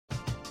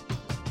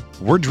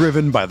We're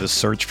driven by the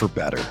search for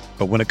better.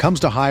 But when it comes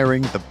to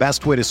hiring, the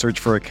best way to search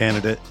for a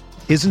candidate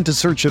isn't to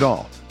search at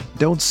all.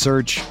 Don't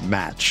search,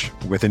 match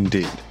with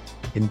Indeed.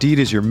 Indeed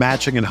is your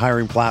matching and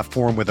hiring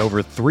platform with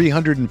over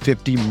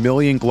 350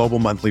 million global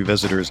monthly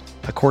visitors,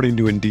 according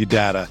to Indeed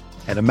data,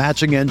 and a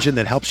matching engine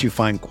that helps you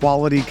find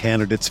quality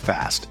candidates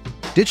fast.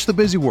 Ditch the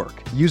busy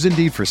work. Use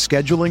Indeed for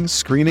scheduling,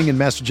 screening, and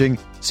messaging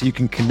so you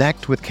can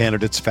connect with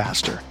candidates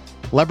faster.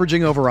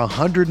 Leveraging over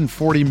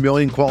 140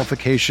 million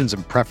qualifications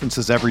and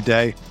preferences every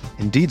day,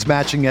 Indeed's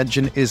matching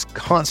engine is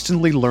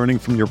constantly learning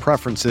from your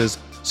preferences,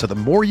 so the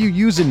more you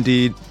use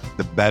Indeed,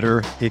 the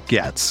better it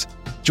gets.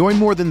 Join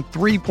more than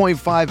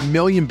 3.5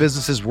 million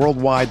businesses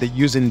worldwide that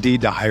use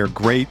Indeed to hire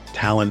great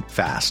talent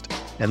fast.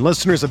 And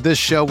listeners of this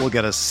show will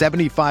get a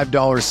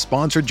 $75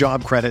 sponsored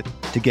job credit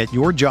to get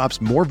your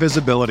jobs more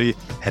visibility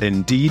at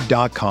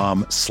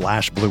Indeed.com/Blue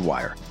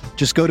Wire.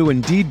 Just go to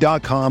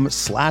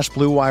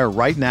Indeed.com/Blue Wire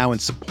right now and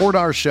support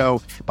our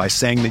show by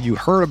saying that you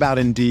heard about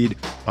Indeed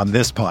on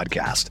this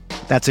podcast.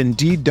 That's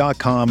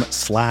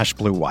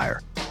Indeed.com/Blue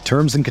Wire.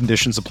 Terms and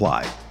conditions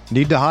apply.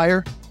 Need to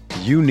hire?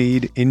 You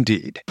need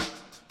Indeed.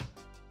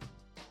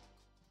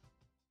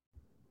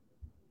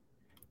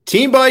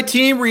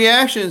 Team-by-team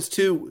reactions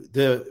to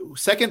the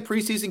second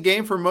preseason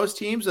game for most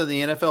teams of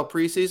the NFL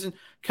preseason.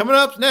 Coming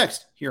up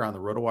next here on the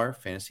RotoWire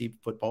Fantasy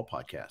Football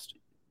Podcast.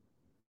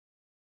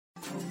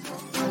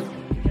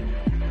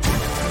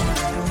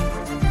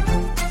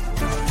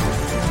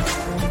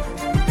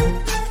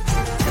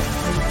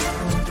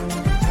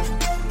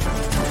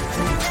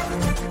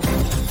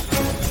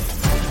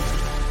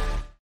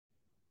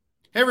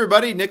 Hey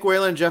everybody, Nick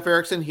Whalen, Jeff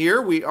Erickson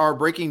here. We are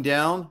breaking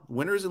down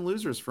winners and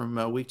losers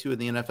from week 2 of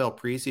the NFL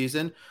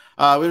preseason.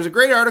 There's a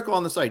great article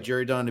on the site.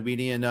 Jerry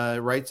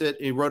Donabedian writes it.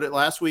 He wrote it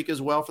last week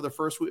as well for the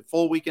first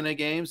full weekend of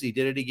games. He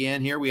did it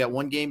again here. We got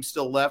one game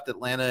still left,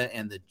 Atlanta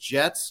and the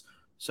Jets.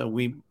 So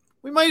we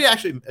might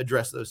actually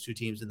address those two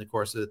teams in the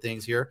course of the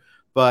things here.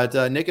 But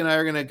Nick and I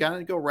are going to kind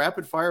of go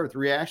rapid fire with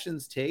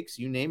reactions, takes,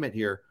 you name it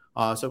here.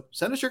 So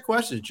send us your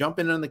questions. Jump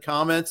in the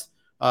comments.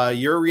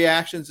 Your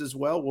reactions as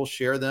well. We'll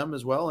share them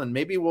as well, and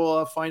maybe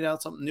we'll find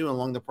out something new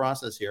along the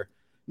process here.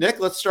 Nick,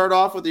 let's start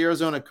off with the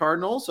Arizona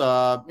Cardinals.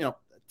 A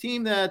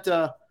team that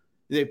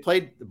they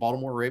played the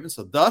Baltimore Ravens,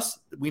 so thus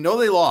we know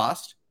they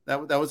lost.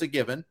 That was a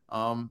given.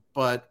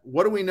 But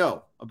what do we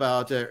know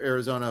about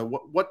Arizona?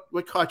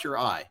 What caught your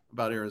eye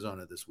about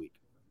Arizona this week?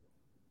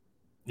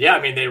 Yeah,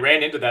 I mean, they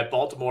ran into that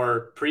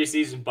Baltimore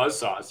preseason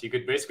buzzsaws. You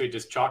could basically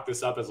just chalk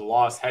this up as a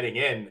loss heading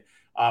in.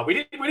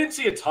 We didn't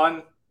see a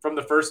ton from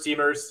the first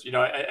teamers.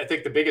 I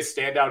think the biggest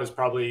standout is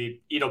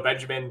probably Eno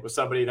Benjamin, was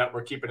somebody that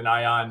we're keeping an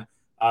eye on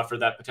for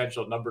that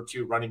potential number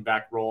 2 running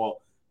back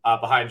role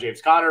behind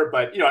James Conner.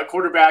 But, at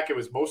quarterback, it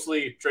was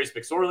mostly Trace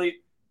McSorley,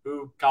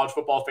 who college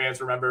football fans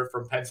remember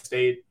from Penn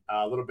State,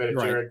 a little bit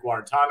of Jared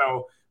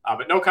Guarantano,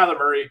 but no Kyler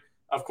Murray,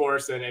 of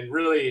course, and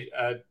really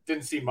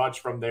didn't see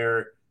much from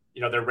their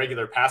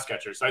regular pass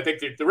catchers. So I think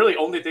the really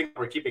only thing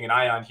we're keeping an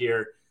eye on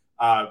here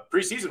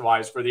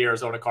preseason-wise for the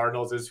Arizona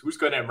Cardinals is who's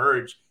going to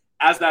emerge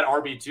as that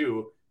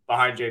RB2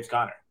 behind James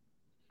Conner.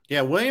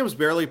 Yeah, Williams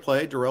barely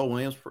played. Darrell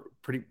Williams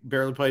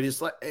barely played.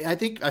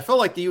 I felt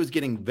like he was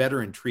getting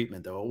veteran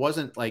treatment, though. It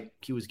wasn't like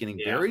he was getting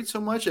buried so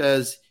much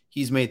as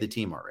he's made the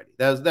team already.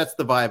 That's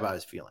the vibe I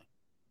was feeling.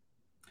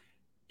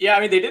 Yeah,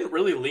 I mean, they didn't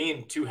really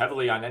lean too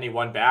heavily on any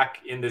one back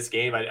in this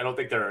game. I don't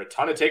think there are a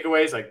ton of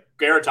takeaways. Like,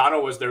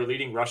 Guarantano was their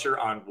leading rusher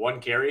on 1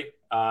 carry,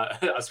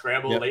 a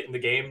scramble late in the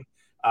game.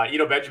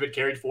 Benjamin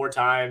carried 4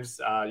 times.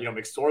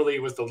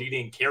 McSorley was the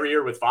leading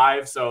carrier with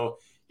 5. So,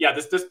 yeah,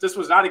 this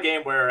was not a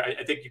game where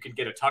I think you can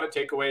get a ton of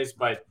takeaways.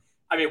 But,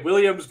 I mean,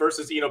 Williams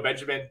versus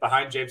Benjamin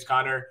behind James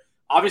Conner.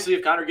 Obviously,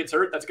 if Conner gets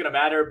hurt, that's going to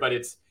matter. But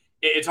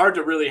it's hard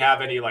to really have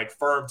any,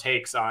 firm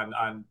takes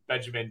on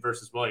Benjamin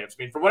versus Williams.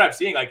 I mean, from what I'm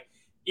seeing,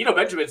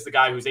 Benjamin's the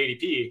guy whose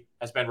ADP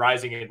has been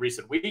rising in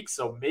recent weeks.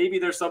 So maybe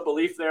there's some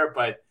belief there.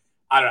 But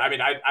I don't know. I mean,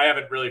 I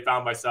haven't really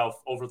found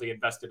myself overly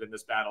invested in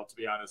this battle, to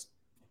be honest.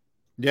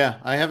 Yeah,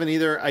 I haven't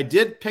either. I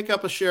did pick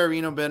up a share of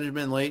Eno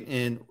Benjamin late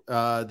in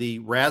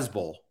the Raz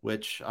Bowl,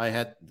 which I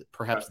had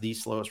perhaps the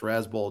slowest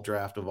Raz Bowl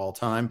draft of all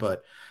time,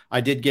 but I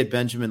did get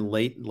Benjamin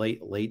late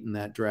in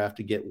that draft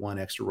to get 1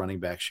 extra running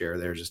back share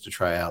there just to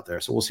try out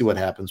there. So we'll see what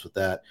happens with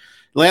that.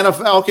 Atlanta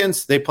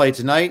Falcons, they play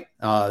tonight.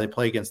 They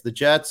play against the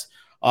Jets.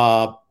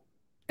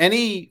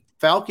 Any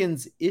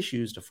Falcons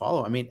issues to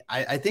follow? I mean,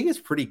 I think it's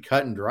pretty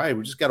cut and dry.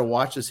 We just got to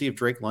watch to see if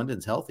Drake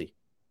London's healthy.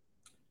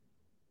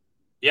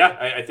 Yeah,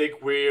 I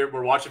think we're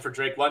watching for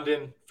Drake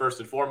London first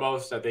and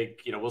foremost. I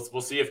think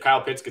we'll see if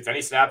Kyle Pitts gets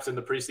any snaps in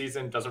the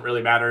preseason. Doesn't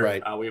really matter.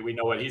 Right. We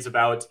know what he's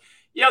about.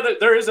 Yeah,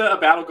 there is a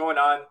battle going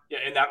on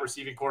in that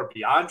receiving corps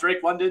beyond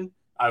Drake London,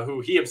 who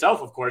he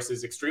himself, of course,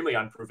 is extremely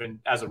unproven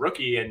as a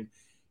rookie. And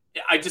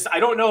I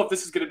don't know if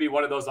this is going to be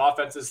one of those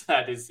offenses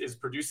that is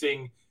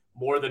producing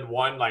more than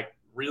one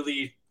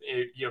really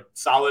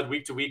solid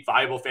week to week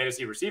viable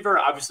fantasy receiver.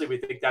 Obviously, we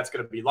think that's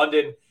going to be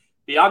London.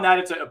 Beyond that,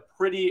 it's a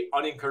pretty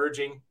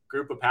unencouraging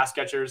group of pass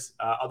catchers,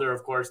 other,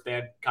 of course,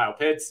 than Kyle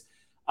Pitts.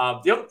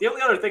 The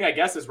only other thing, I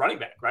guess, is running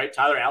back, right?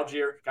 Tyler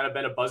Algier, kind of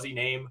been a buzzy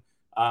name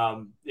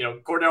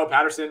Cordero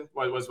Patterson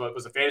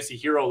was a fantasy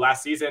hero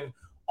last season.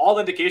 All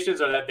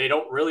indications are that they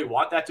don't really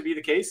want that to be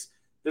the case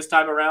this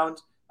time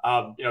around.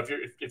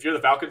 If you're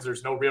the Falcons,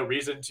 there's no real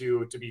reason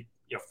to be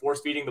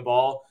force feeding the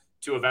ball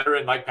to a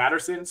veteran like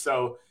Patterson.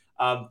 So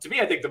to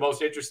me, I think the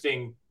most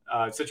interesting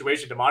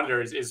situation to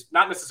monitor is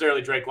not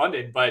necessarily Drake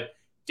London, but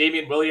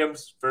Damian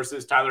Williams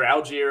versus Tyler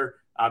Algier.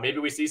 Maybe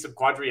we see some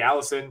Quadri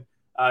Allison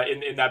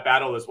in that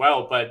battle as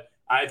well. But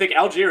I think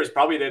Algier is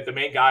probably the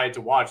main guy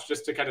to watch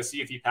just to kind of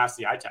see if he passed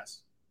the eye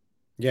test.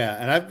 Yeah,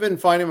 and I've been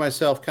finding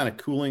myself kind of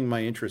cooling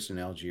my interest in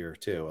Algier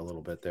too a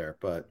little bit there.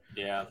 But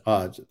yeah,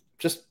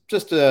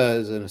 just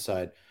as an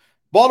aside,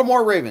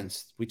 Baltimore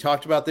Ravens. We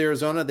talked about the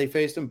Arizona they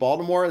faced in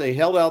Baltimore. They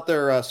held out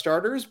their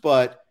starters,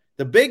 but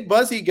the big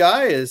buzzy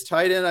guy is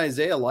tight end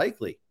Isaiah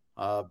Likely.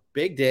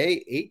 Big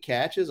day, 8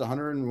 catches,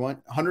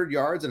 100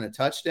 yards and a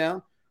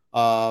touchdown.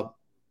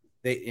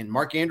 And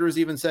Mark Andrews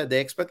even said they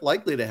expect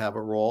Likely to have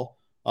a role.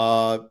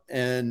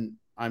 And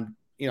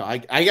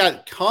I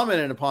got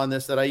commented upon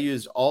this that I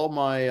used all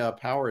my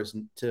powers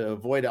to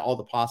avoid all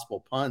the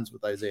possible puns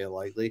with Isaiah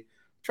Likely.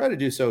 Try to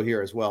do so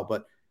here as well,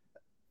 but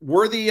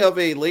worthy of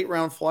a late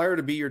round flyer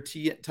to be your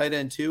tight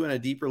end 2 in a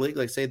deeper league,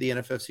 like say the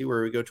NFFC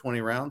where we go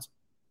 20 rounds.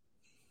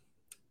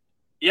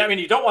 Yeah, I mean,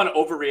 you don't want to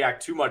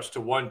overreact too much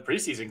to one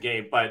preseason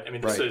game, but I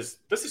mean, this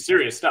is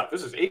serious stuff.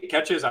 This is 8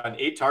 catches on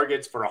 8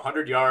 targets for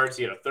 100 yards.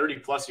 He had a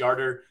 30-plus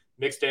yarder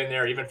mixed in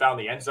there, even found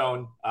the end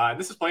zone. And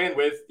this is playing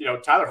with,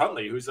 Tyler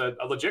Huntley, who's a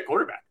legit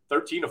quarterback.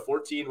 13 of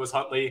 14 was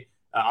Huntley.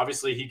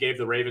 Obviously, he gave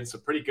the Ravens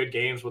some pretty good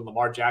games when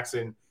Lamar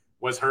Jackson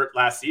was hurt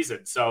last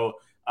season. So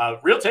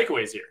real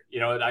takeaways here.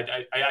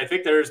 I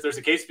think there's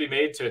a case to be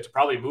made to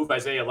probably move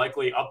Isaiah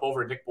Likely up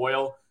over Nick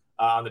Boyle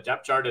on the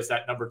depth chart as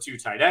that number 2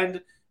 tight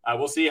end.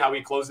 We'll see how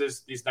he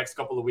closes these next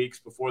couple of weeks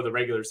before the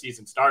regular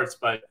season starts.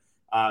 But,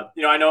 I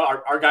know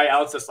our guy,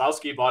 Alex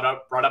Seslowski, brought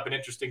up an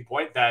interesting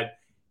point that,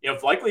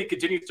 if Likely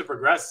continues to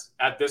progress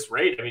at this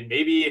rate, I mean,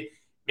 maybe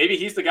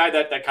he's the guy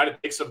that kind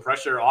of takes some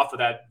pressure off of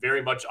that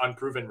very much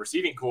unproven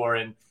receiving core.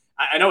 And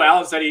I know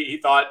Allen said he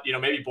thought,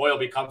 maybe Boyle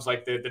becomes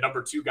like the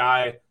number 2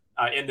 guy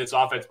in this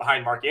offense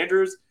behind Mark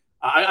Andrews.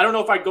 I don't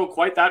know if I'd go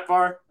quite that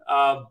far,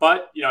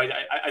 but,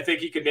 I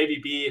think he could maybe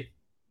be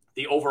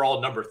the overall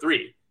number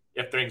 3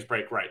 if things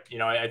break right.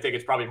 I think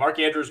it's probably Mark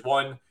Andrews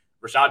 1,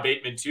 Rashad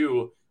Bateman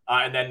 2,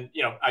 and then,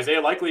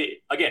 Isaiah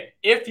Likely, again,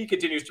 if he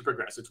continues to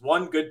progress. It's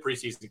one good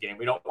preseason game.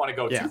 We don't want to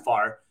go too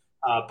far.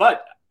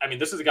 But, I mean,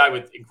 this is a guy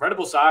with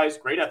incredible size,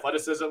 great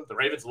athleticism. The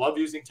Ravens love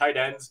using tight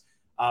ends.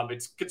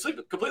 It's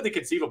completely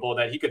conceivable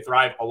that he could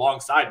thrive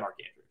alongside Mark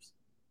Andrews.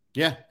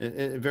 Yeah,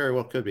 it very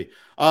well could be.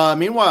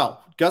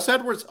 Meanwhile, Gus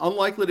Edwards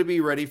unlikely to be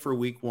ready for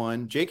week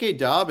 1. J.K.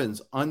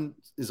 Dobbins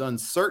is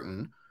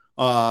uncertain.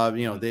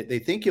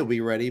 They think he'll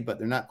be ready, but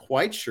they're not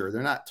quite sure.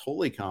 They're not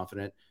totally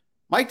confident.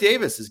 Mike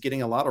Davis is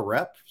getting a lot of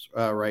reps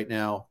right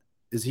now.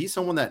 Is he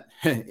someone that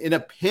in a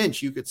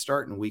pinch you could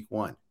start in week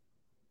 1?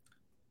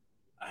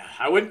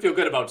 I wouldn't feel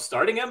good about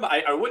starting him.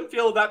 I wouldn't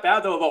feel that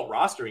bad, though, about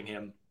rostering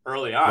him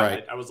early on.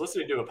 Right. I was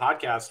listening to a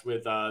podcast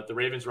with the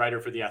Ravens writer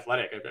for The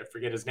Athletic. I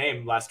forget his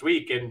name last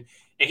week. And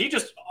he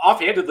just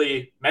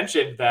offhandedly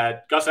mentioned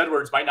that Gus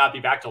Edwards might not be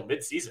back till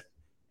midseason.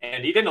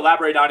 And he didn't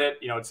elaborate on it.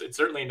 It's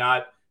certainly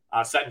not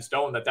set in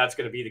stone that's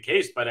going to be the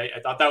case. But I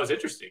thought that was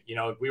interesting.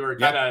 We were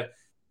kind of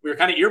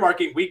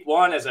earmarking week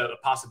 1 as a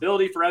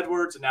possibility for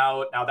Edwards. And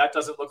now that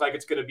doesn't look like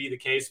it's going to be the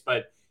case.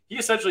 But he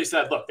essentially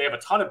said, look, they have a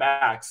ton of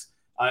backs.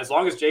 As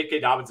long as J.K.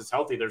 Dobbins is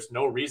healthy, there's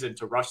no reason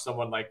to rush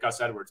someone like Gus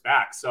Edwards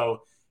back.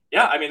 So,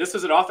 yeah, I mean, this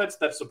is an offense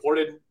that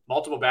supported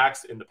multiple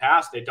backs in the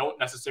past. They don't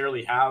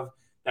necessarily have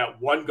that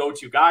one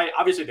go-to guy.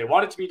 Obviously, they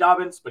want it to be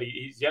Dobbins, but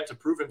he's yet to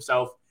prove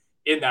himself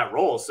in that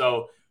role.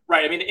 So,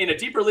 right, I mean, in a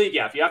deeper league,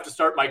 if you have to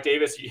start Mike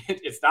Davis,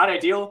 it's not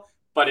ideal,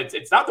 but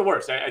it's not the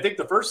worst. I think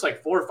the first 4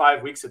 or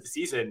 5 weeks of the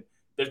season,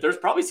 there's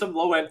probably some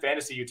low-end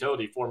fantasy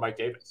utility for Mike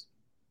Davis.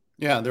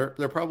 Yeah,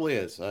 there probably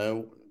is.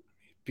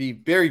 Be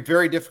very,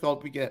 very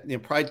difficult to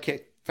get.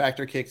 Pride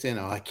factor kicks in.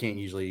 I can't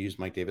usually use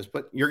Mike Davis,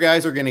 but your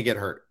guys are going to get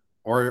hurt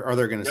or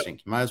they're going to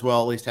stink. You might as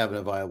well at least have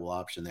a viable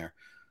option there.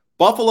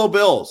 Buffalo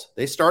Bills,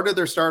 they started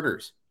their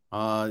starters.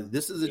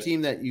 This is a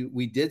team that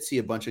we did see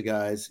a bunch of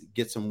guys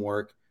get some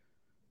work.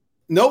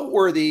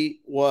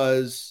 Noteworthy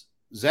was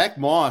Zach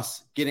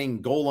Moss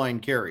getting goal line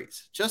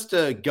carries just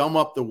to gum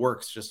up the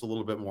works just a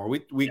little bit more.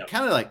 We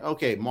kind of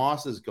okay,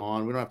 Moss is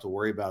gone. We don't have to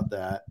worry about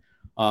that.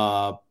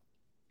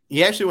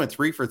 He actually went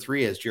 3 for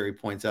 3, as Jerry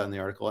points out in the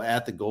article,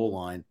 at the goal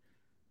line.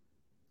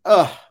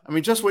 I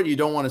mean, just what you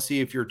don't want to see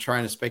if you're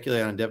trying to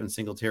speculate on Devin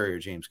Singletary or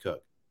James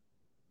Cook.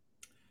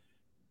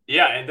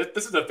 Yeah, and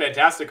this is a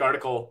fantastic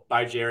article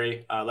by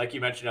Jerry. Like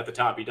you mentioned at the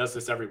top, he does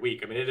this every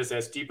week. I mean, it is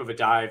as deep of a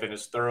dive and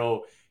as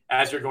thorough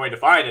as you're going to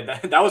find.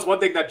 And that was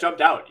one thing that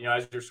jumped out,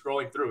 as you're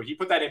scrolling through. He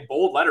put that in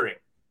bold lettering.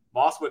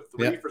 Moss went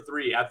 3 for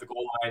 3 at the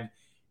goal line.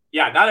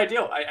 Yeah, not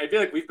ideal. I feel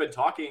like we've been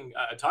talking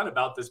a ton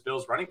about this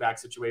Bills running back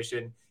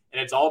situation,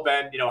 and it's all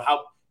been,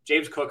 how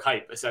James Cook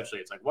hype, essentially.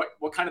 It's like,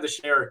 what kind of the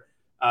share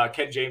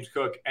can James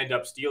Cook end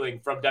up stealing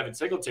from Devin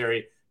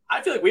Singletary?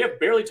 I feel like we have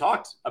barely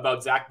talked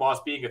about Zach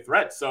Moss being a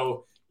threat.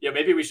 So,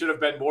 maybe we should have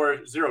been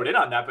more zeroed in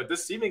on that, but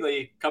this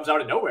seemingly comes out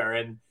of nowhere.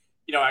 And,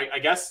 I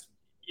guess,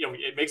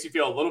 it makes you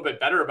feel a little bit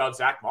better about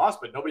Zach Moss,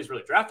 but nobody's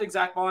really drafting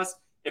Zach Moss.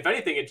 If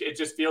anything, it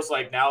just feels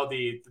like now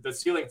the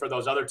ceiling for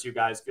those other two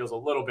guys feels a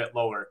little bit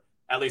lower,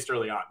 at least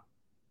early on.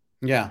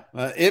 Yeah.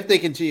 If they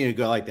continue to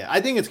go like that,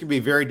 I think it's going to be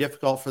very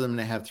difficult for them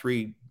to have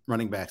 3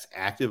 running backs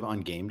active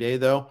on game day,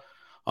 though.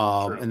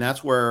 And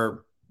that's where,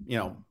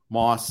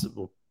 Moss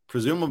will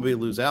presumably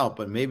lose out,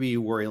 but maybe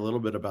you worry a little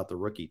bit about the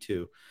rookie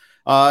too.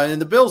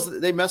 And the Bills,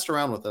 they messed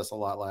around with us a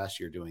lot last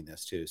year doing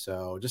this too.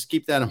 So just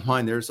keep that in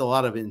mind. There's a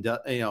lot of,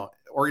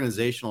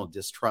 organizational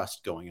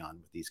distrust going on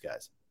with these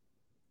guys.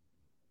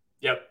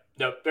 Yep.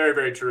 Very,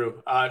 very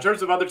true. In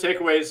terms of other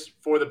takeaways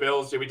for the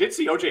Bills, we did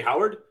see OJ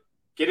Howard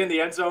get in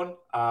the end zone.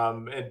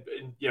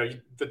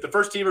 The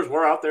first teamers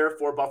were out there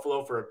for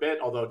Buffalo for a bit,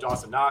 although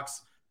Dawson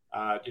Knox,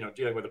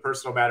 dealing with a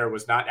personal matter,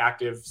 was not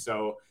active.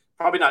 So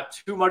probably not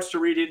too much to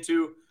read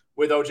into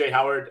with OJ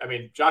Howard. I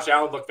mean, Josh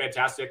Allen looked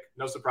fantastic.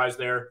 No surprise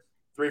there.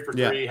 3 for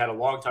 3, had a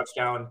long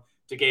touchdown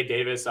to Gabe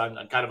Davis on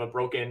kind of a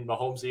broken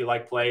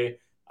Mahomes-y-like play.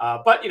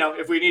 But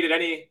if we needed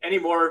any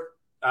more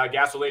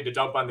gasoline to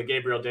dump on the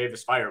Gabriel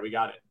Davis fire, we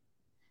got it.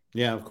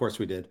 Yeah, of course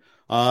we did.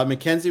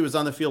 McKenzie was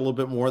on the field a little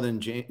bit more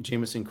than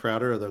Jamison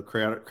Crowder, although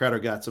Crowder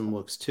got some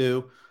looks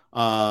too.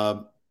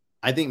 I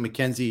think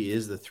McKenzie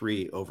is the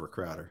 3 over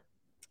Crowder.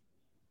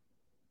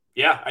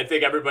 Yeah, I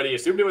think everybody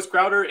assumed it was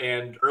Crowder,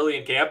 and early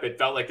in camp, it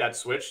felt like that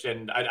switched,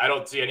 and I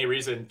don't see any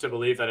reason to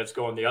believe that it's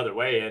going the other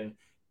way. And,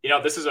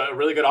 this is a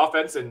really good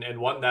offense and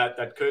one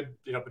that could,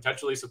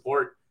 potentially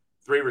support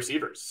 3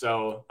 receivers.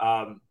 So,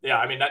 not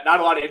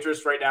a lot of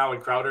interest right now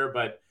in Crowder,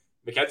 but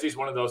McKenzie's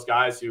one of those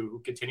guys who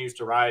continues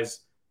to rise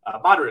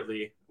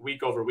moderately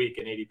week over week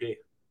in ADP.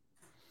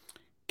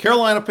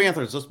 Carolina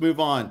Panthers, let's move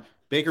on.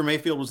 Baker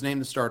Mayfield was named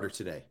the starter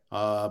today.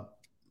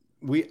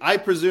 I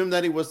presume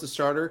that he was the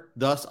starter.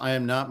 Thus, I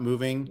am not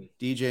moving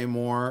DJ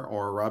Moore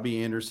or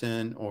Robbie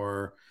Anderson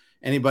or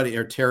anybody,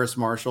 or Terrace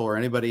Marshall or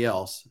anybody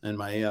else in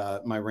my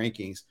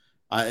rankings.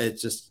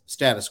 It's just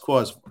status quo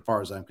as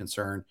far as I'm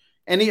concerned.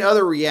 Any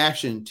other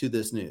reaction to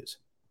this news?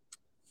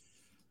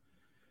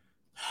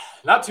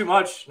 Not too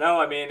much. No,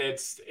 I mean,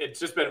 it's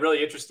just been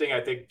really interesting, I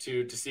think,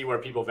 to see where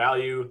people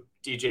value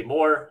DJ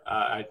Moore.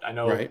 I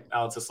know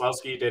Alan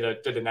Soslowski did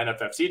an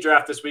NFFC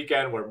draft this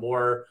weekend where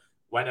Moore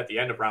went at the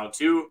end of round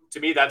 2. To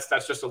me, that's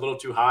just a little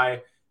too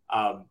high.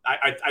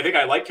 I think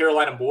I like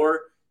Carolina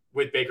more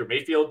with Baker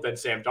Mayfield than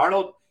Sam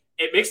Darnold.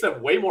 It makes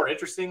them way more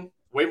interesting,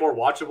 way more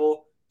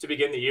watchable to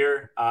begin the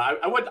year.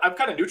 I'm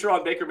kind of neutral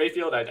on Baker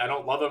Mayfield. I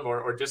don't love him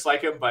or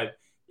dislike him, but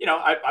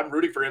I'm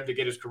rooting for him to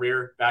get his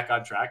career back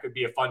on track. It'd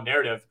be a fun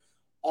narrative.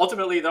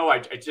 Ultimately, though, I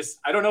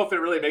don't know if it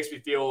really makes me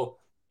feel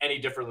any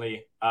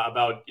differently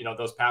about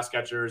those pass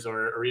catchers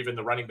or even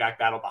the running back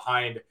battle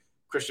behind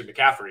Christian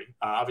McCaffrey.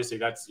 Obviously,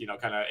 that's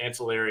kind of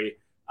ancillary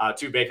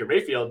to Baker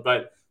Mayfield,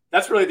 but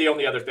that's really the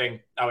only other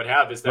thing I would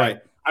have is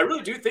that I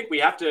really do think we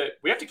have to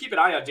keep an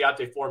eye on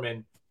D'Onta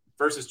Foreman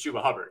versus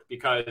Chuba Hubbard,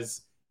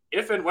 because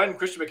if and when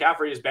Christian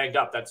McCaffrey is banged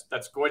up,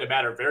 that's going to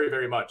matter very,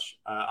 very much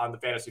on the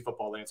fantasy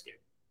football landscape.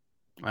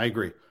 I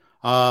agree.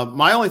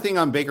 My only thing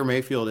on Baker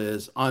Mayfield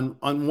is on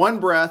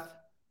one breath,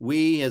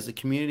 we as a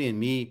community and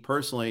me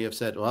personally have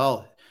said,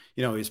 well,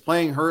 he's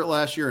playing hurt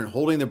last year and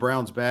holding the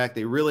Browns back.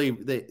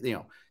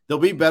 They'll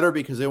be better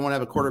because they won't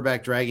have a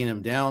quarterback dragging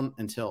them down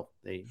until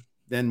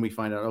then we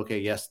find out, okay,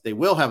 yes, they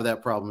will have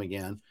that problem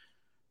again.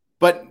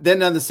 But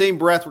then on the same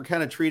breath, we're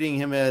kind of treating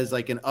him as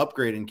like an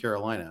upgrade in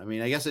Carolina. I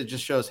mean, I guess it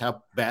just shows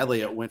how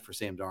badly it went for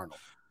Sam Darnold.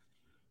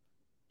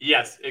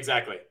 Yes,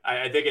 exactly.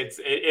 I think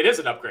it is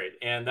an upgrade,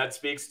 and that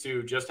speaks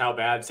to just how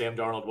bad Sam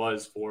Darnold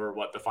was for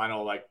the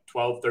final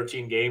 12,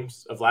 13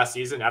 games of last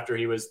season after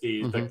he was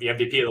the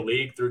MVP of the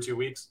league through 2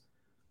 weeks.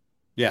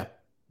 Yeah,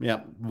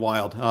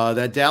 wild.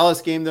 That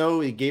Dallas game though,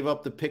 he gave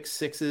up the pick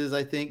sixes.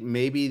 I think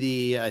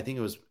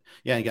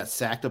he got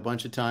sacked a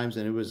bunch of times,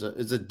 and it was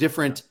a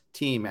different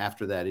team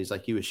after that.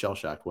 He was shell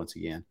shocked once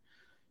again.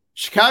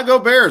 Chicago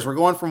Bears. We're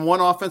going from one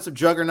offensive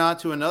juggernaut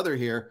to another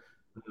here.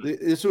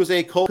 This was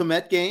a Cole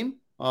Kmet game.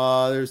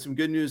 There's some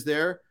good news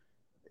there.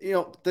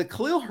 The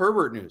Khalil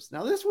Herbert news.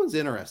 Now, this one's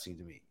interesting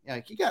to me.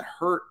 He got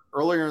hurt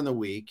earlier in the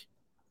week,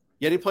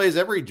 yet he plays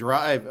every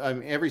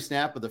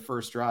snap of the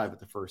first drive with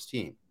the first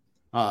team,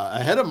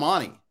 ahead of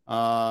Monty.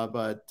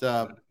 But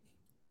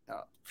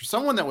for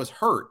someone that was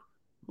hurt,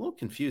 I'm a little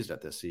confused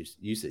at this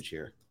usage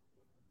here.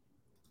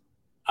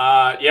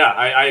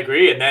 I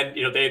agree. And then,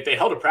 they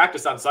held a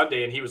practice on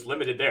Sunday and he was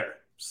limited there.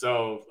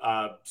 So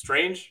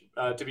strange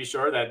to be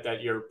sure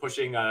that you're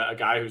pushing a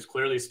guy who's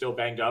clearly still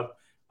banged up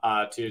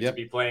to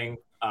be playing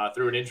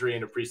through an injury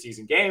in a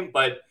preseason game.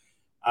 But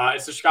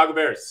it's the Chicago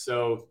Bears,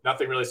 so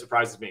nothing really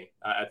surprises me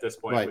at this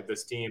point with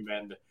this team.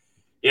 And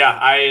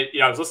I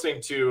was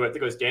listening to, I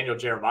think it was Daniel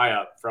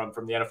Jeremiah from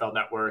the NFL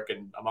Network,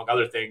 and among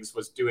other things,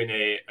 was doing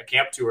a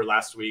camp tour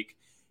last week.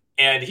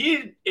 And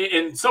he,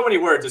 in so many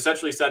words,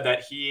 essentially said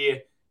that he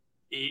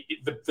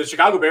the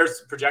Chicago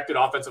Bears projected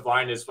offensive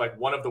line is like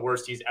one of the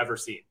worst he's ever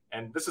seen.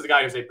 And this is a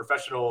guy who's a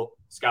professional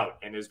scout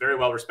and is very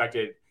well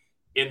respected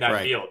in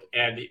that field.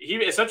 And he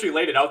essentially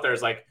laid it out there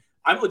as like,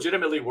 I'm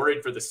legitimately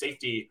worried for the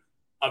safety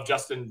of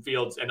Justin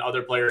Fields and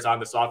other players on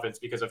this offense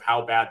because of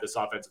how bad this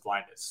offensive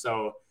line is.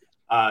 So,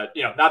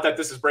 not that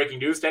this is breaking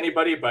news to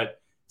anybody,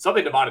 but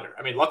something to monitor.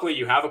 I mean, luckily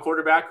you have a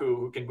quarterback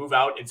who can move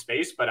out in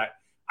space, but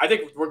I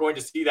think we're going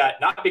to see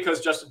that not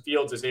because Justin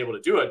Fields is able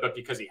to do it, but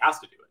because he has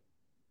to do it.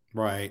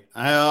 Right.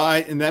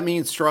 And that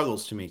means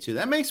struggles to me too.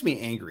 That makes me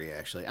angry,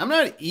 actually. I'm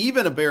not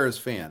even a Bears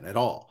fan at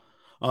all.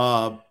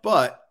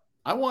 But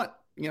I want,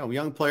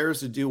 young players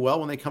to do well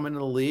when they come into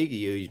the league.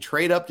 You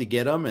trade up to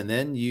get them, and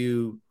then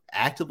you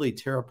actively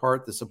tear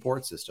apart the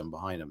support system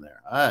behind them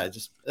there. I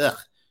just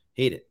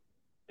hate it.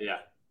 Yeah.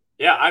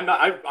 Yeah,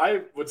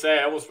 I would say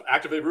I almost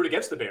actively root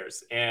against the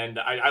Bears. And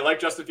I like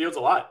Justin Fields a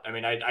lot. I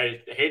mean,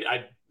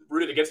 I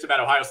rooted against him at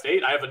Ohio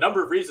State. I have a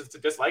number of reasons to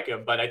dislike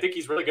him, but I think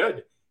he's really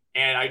good.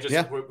 And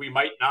we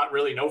might not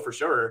really know for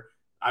sure.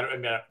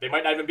 They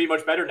might not even be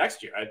much better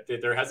next year.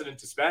 They're hesitant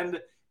to spend.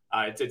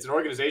 It's an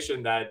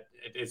organization that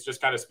it's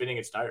just kind of spinning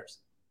its tires.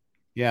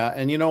 Yeah,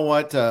 and you know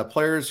what?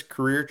 Players'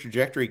 career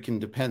trajectory can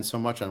depend so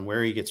much on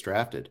where he gets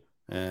drafted,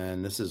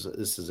 and this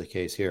is a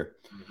case here.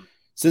 Mm-hmm.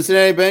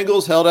 Cincinnati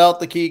Bengals held out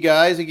the key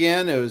guys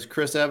again. It was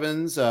Chris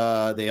Evans.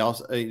 They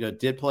also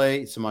did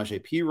play.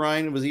 Samaje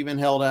Perine was even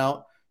held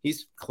out.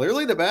 He's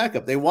clearly the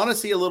backup. They want to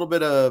see a little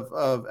bit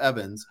of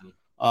Evans.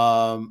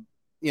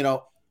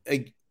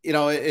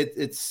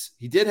 It's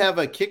he did have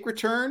a kick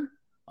return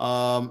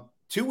 2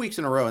 weeks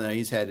in a row now.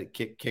 He's had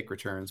kick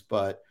returns,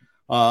 but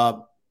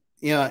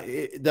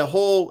the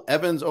whole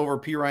Evans over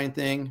Perine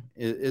thing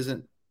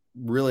isn't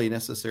really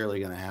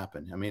necessarily going to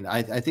happen. I mean,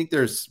 I think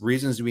there's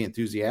reasons to be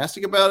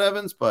enthusiastic about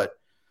Evans,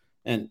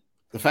 and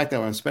the fact that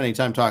I'm spending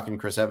time talking to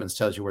Chris Evans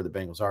tells you where the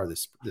Bengals are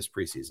this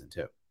preseason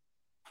too.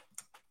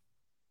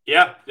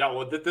 Yeah.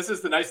 Well, this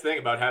is the nice thing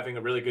about having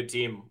a really good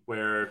team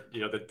where,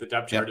 the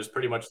depth chart is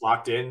pretty much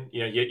locked in.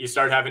 You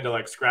start having to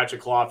like scratch a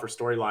claw for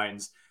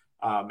storylines.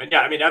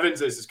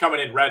 Evans is coming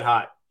in red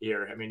hot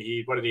here. I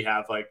mean, what did he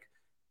have? Like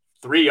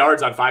 3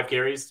 yards on 5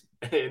 carries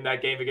in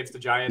that game against the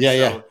Giants.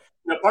 Yeah.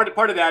 So,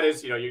 part of that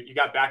is, you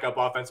got backup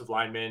offensive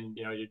linemen,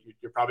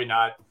 you're probably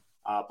not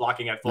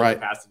blocking at full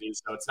capacity.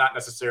 So it's not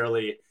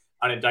necessarily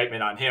an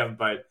indictment on him,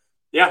 but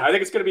yeah, I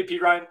think it's going to be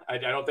Perine. I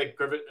don't think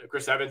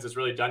Chris Evans has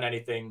really done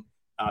anything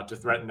to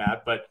threaten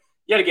that. But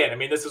yet again, I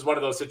mean, this is one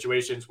of those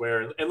situations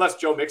where unless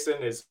Joe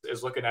Mixon is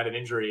looking at an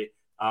injury,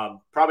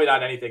 probably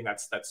not anything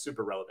that's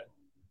super relevant.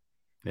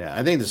 Yeah,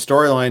 I think the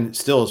storyline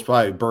still is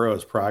probably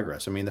Burrow's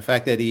progress. I mean, the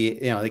fact that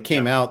it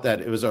came out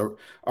that it was a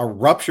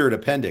ruptured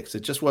appendix. It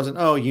just wasn't,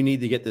 you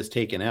need to get this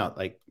taken out.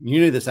 Like, you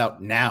need this out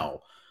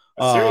now.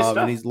 Serious stuff.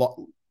 And he's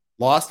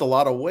lost a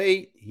lot of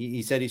weight.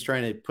 He said he's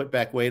trying to put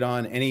back weight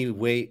on any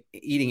weight,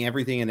 eating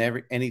everything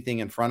and anything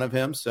in front of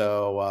him.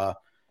 So,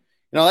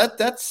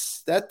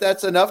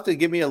 that's enough to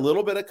give me a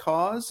little bit of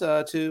cause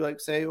to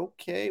like say,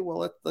 okay,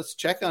 well, let's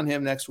check on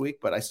him next week.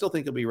 But I still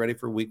think he'll be ready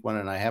for week 1,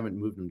 and I haven't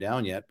moved him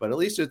down yet. But at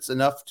least it's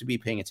enough to be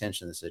paying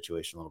attention to the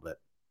situation a little bit.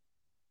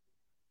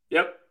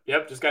 Yep.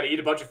 Just got to eat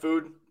a bunch of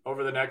food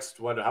over the next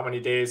how many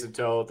days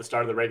until the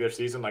start of the regular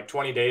season? Like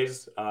 20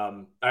 days.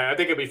 I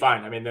think it'll be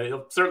fine. I mean,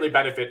 he'll certainly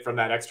benefit from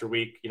that extra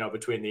week,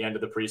 between the end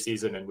of the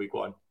preseason and week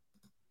 1.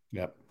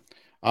 Yep.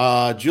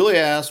 Julia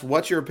asked,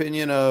 what's your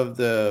opinion of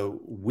the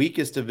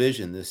weakest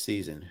division this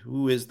season?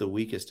 Who is the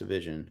weakest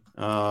division?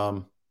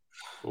 Well,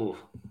 the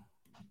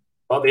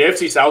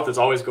AFC South is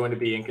always going to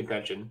be in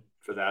contention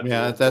for that.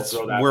 Yeah, that's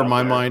where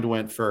my mind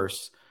went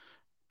first.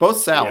 Both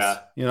Souths,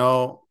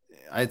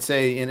 I'd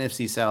say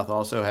NFC South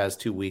also has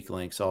 2 weak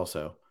links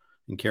also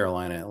in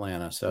Carolina,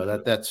 Atlanta.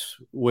 So that's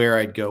where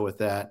I'd go with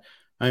that.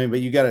 I mean,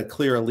 but you got a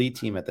clear elite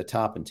team at the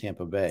top in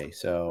Tampa Bay.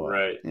 So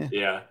right.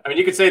 Yeah. I mean,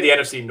 you could say the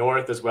NFC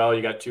North as well.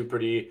 You got 2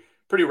 pretty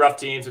rough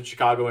teams in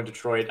Chicago and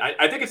Detroit.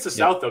 I think it's the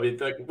South though.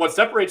 What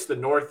separates the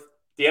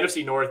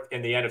NFC North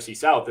and the NFC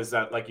South is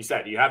that, like you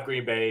said, you have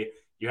Green Bay,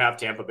 you have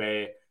Tampa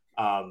Bay.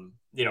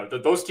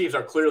 Those teams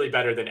are clearly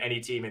better than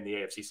any team in the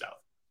AFC South.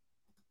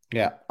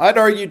 Yeah. I'd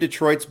argue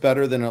Detroit's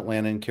better than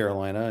Atlanta and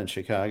Carolina and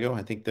Chicago.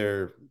 I think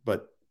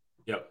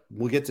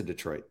we'll get to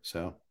Detroit.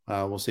 So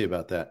we'll see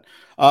about that.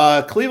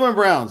 Cleveland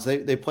Browns,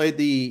 they played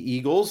the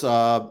Eagles.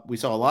 We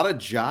saw a lot of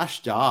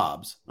Josh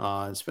Dobbs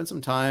and spent some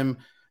time,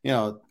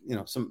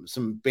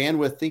 some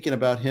bandwidth thinking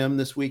about him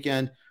this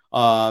weekend.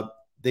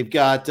 They've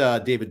got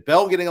David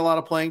Bell getting a lot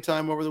of playing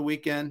time over the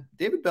weekend.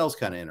 David Bell's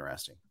kind of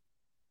interesting.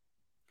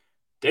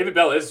 David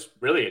Bell is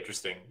really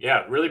interesting.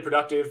 Yeah, really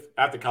productive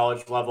at the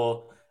college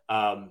level.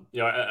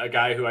 A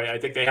guy who I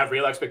think they have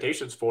real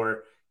expectations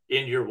for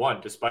in year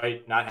 1,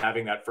 despite not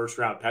having that first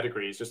round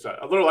pedigree. He's just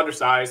a little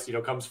undersized,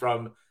 comes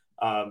from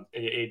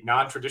a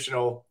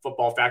non-traditional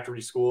football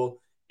factory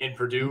school in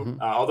Purdue.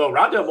 Mm-hmm. Although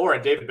Rondale Moore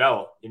and David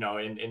Bell,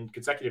 in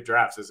consecutive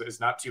drafts is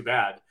not too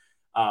bad.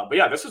 But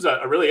yeah, this was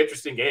a really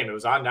interesting game. It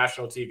was on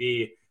national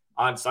TV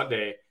on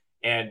Sunday,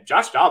 and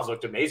Josh Dobbs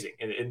looked amazing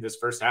in this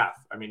first half.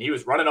 I mean, he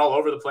was running all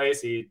over the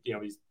place. He's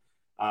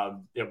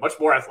much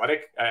more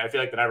athletic, I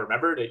feel like, than I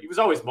remembered. He was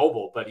always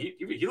mobile, but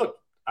he looked,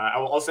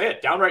 I'll say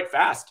it, downright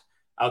fast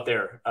out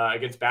there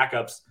against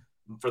backups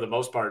for the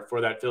most part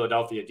for that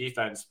Philadelphia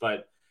defense.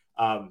 But,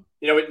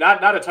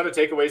 not a ton of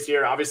takeaways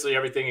here. Obviously,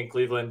 everything in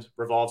Cleveland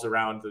revolves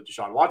around the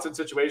Deshaun Watson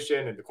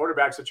situation and the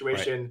quarterback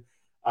situation.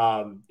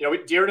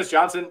 Right. Dearness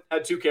Johnson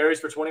had 2 carries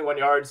for 21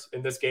 yards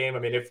in this game. I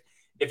mean, if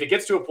it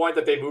gets to a point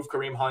that they move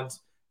Kareem Hunt,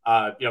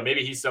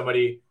 maybe he's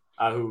somebody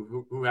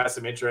who has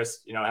some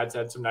interest,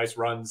 had some nice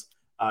runs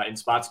in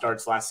spot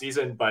starts last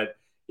season. But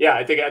yeah,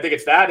 I think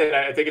it's that. And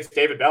I think it's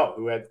David Bell,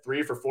 who had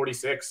 3 for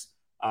 46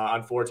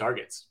 on 4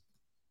 targets.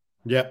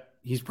 Yep.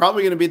 He's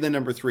probably going to be the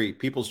number 3.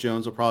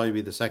 Peoples-Jones will probably be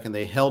the second.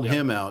 They held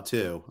him out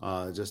too,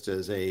 just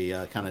as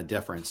a kind of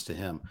deference to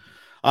him.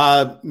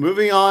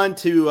 Moving on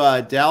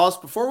to Dallas.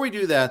 Before we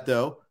do that,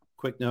 though,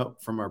 quick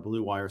note from our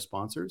Blue Wire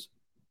sponsors.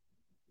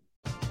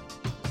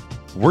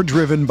 We're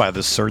driven by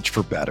the search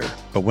for better.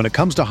 But when it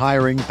comes to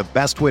hiring, the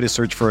best way to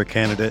search for a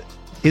candidate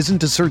isn't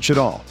to search at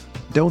all.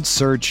 Don't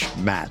search,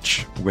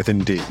 match with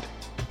Indeed.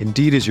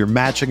 Indeed is your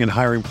matching and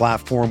hiring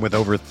platform with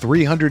over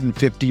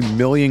 350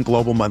 million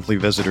global monthly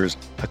visitors,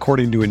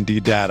 according to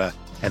Indeed data,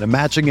 and a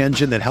matching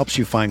engine that helps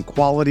you find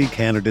quality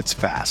candidates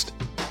fast.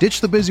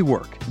 Ditch the busy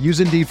work. Use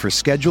Indeed for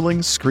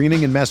scheduling,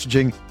 screening, and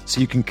messaging so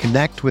you can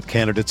connect with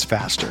candidates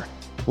faster.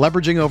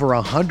 Leveraging over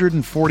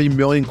 140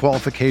 million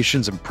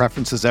qualifications and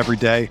preferences every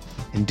day,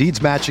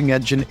 Indeed's matching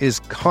engine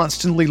is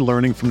constantly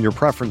learning from your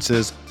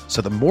preferences,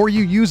 so the more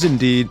you use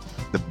Indeed,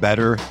 the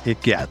better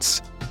it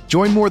gets.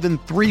 Join more than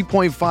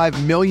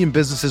 3.5 million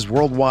businesses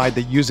worldwide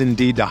that use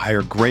Indeed to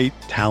hire great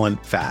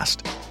talent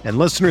fast. And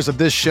listeners of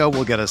this show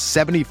will get a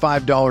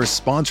 $75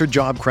 sponsored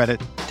job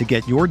credit to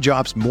get your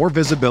jobs more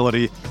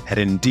visibility at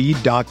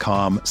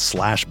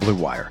Indeed.com/Blue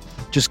Wire.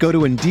 Just go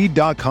to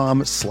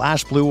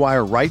Indeed.com/Blue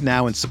Wire right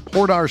now and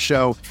support our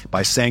show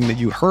by saying that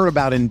you heard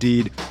about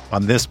Indeed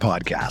on this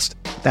podcast.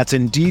 That's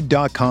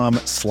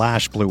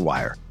Indeed.com/Blue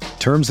Wire.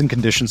 Terms and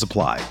conditions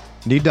apply.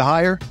 Need to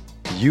hire?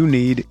 You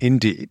need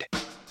Indeed.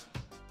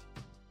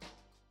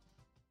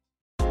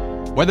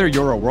 Whether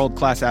you're a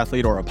world-class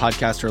athlete or a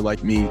podcaster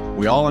like me,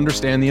 we all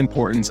understand the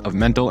importance of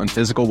mental and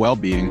physical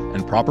well-being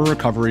and proper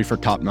recovery for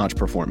top-notch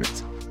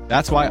performance.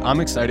 That's why I'm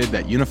excited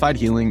that Unified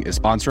Healing is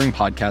sponsoring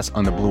podcasts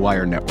on the Blue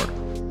Wire Network.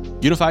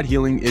 Unified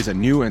Healing is a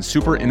new and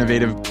super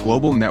innovative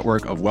global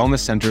network of wellness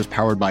centers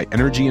powered by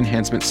Energy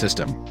Enhancement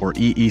System, or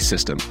EE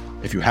System.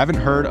 If you haven't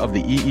heard of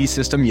the EE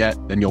System yet,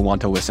 then you'll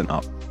want to listen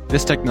up.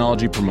 This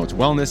technology promotes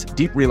wellness,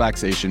 deep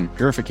relaxation,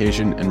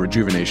 purification, and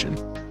rejuvenation.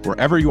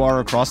 Wherever you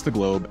are across the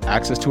globe,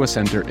 access to a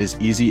center is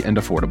easy and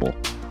affordable.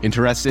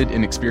 Interested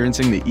in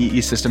experiencing the EE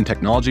System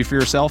technology for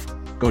yourself?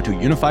 Go to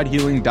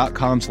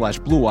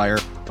unifiedhealing.com/Blue Wire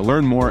to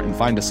learn more and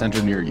find a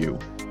center near you.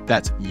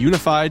 That's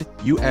unified,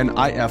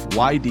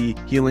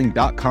 UNIFYD,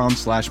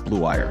 healing.com/Blue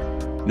Wire.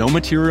 No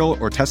material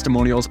or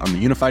testimonials on the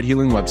Unified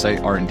Healing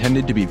website are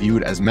intended to be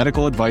viewed as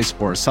medical advice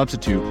or a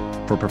substitute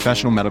for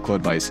professional medical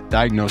advice,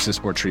 diagnosis,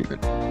 or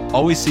treatment.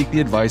 Always seek the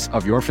advice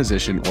of your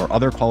physician or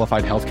other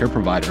qualified healthcare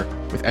provider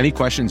with any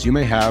questions you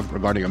may have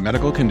regarding a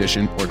medical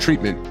condition or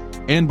treatment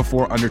and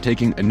before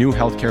undertaking a new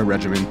healthcare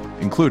regimen,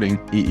 including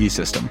EE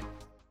System.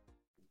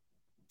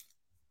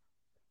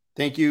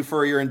 Thank you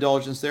for your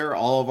indulgence there.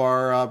 All of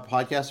our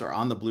podcasts are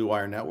on the Blue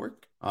Wire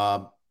Network.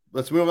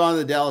 Let's move on to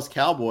the Dallas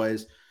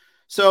Cowboys.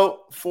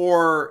 So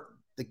for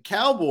the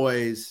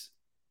Cowboys,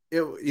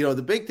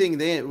 the big thing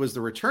then was the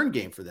return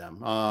game for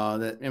them.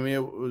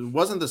 It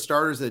wasn't the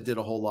starters that did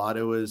a whole lot.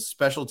 It was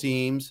special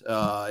teams,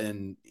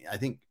 and I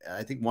think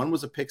one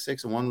was a pick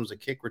six and one was a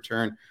kick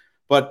return.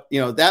 But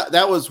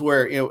that was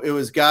where it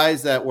was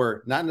guys that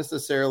were not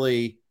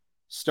necessarily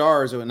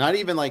stars, or not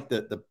even like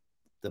the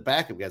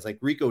backup guys. Like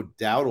Rico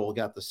Dowdle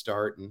got the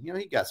start, and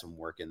he got some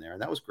work in there,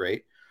 and that was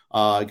great.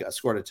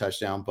 Scored a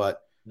touchdown,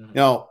 but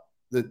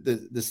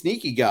the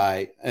sneaky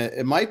guy,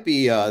 it might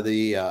be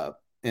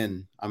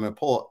and I'm going to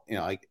pull,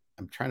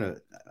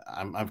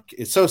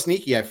 it's so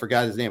sneaky. I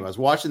forgot his name. I was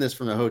watching this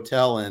from the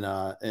hotel and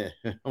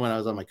when I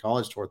was on my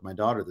college tour with my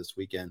daughter this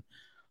weekend.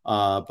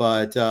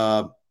 But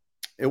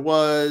it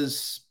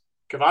was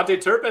Kevontae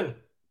Turpin.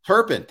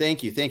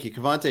 Thank you.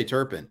 Kevontae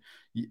Turpin,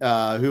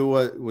 who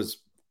was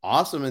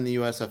awesome in the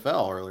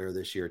USFL earlier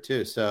this year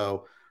too.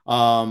 So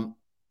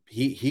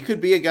he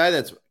could be a guy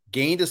that's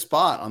gained a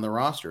spot on the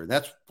roster.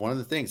 That's one of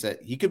the things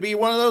that he could be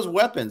one of those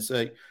weapons,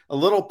 a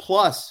little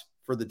plus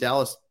for the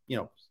Dallas,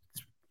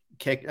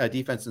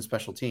 defense and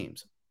special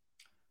teams.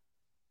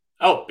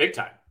 Oh, big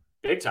time.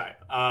 He had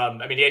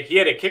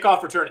a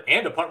kickoff return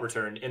and a punt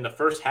return in the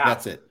first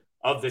half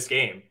of this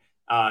game.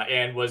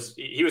 And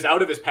he was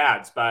out of his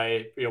pads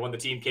by, when the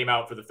team came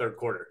out for the third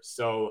quarter.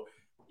 So,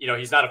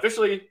 he's not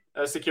officially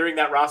securing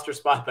that roster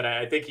spot, but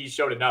I think he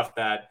showed enough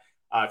that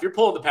if you're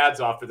pulling the pads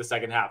off for the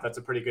second half, that's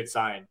a pretty good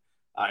sign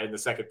in the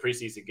second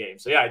preseason game.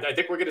 So yeah, I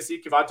think we're going to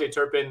see Kevontae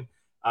Turpin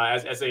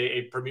as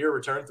a premier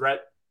return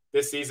threat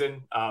this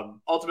season.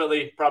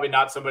 Ultimately, probably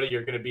not somebody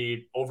you're going to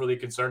be overly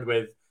concerned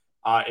with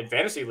in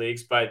fantasy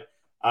leagues, but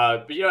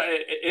an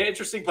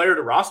interesting player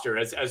to roster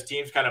as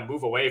teams kind of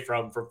move away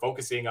from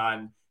focusing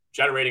on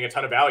generating a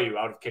ton of value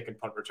out of kick and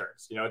punt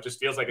returns. It just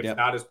feels like it's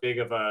not as big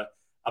of a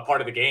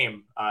part of the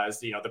game as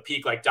the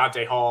peak like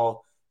Dante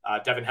Hall,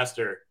 Devin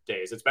Hester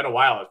days. It's been a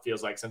while, it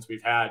feels like, since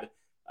we've had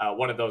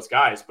one of those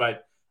guys.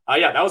 But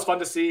that was fun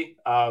to see.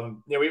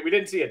 We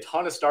didn't see a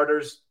ton of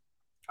starters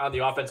on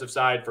the offensive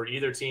side for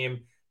either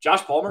team.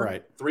 Josh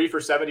Palmer, 3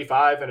 for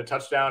 75 and a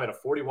touchdown and a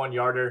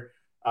 41-yarder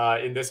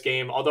in this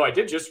game. Although I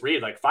did just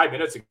read like 5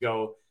 minutes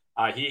ago,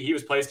 he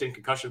was placed in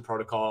concussion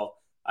protocol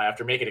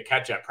after making a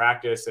catch at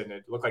practice, and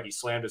it looked like he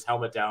slammed his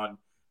helmet down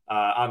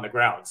on the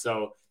ground.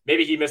 So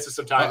maybe he misses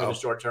some time in the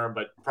short term,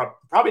 but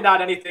probably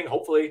not anything.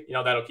 Hopefully,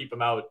 that'll keep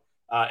him out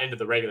into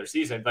the regular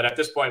season. But at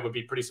this point, would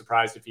be pretty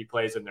surprised if he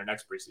plays in their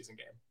next preseason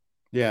game.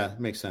 Yeah,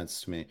 makes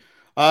sense to me.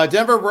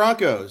 Denver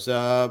Broncos,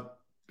 the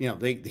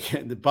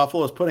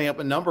Buffalo is putting up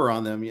a number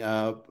on them.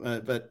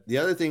 But the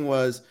other thing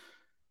was,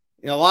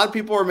 a lot of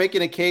people are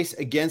making a case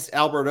against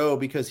Albert O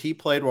because he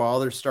played while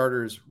other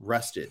starters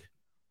rested.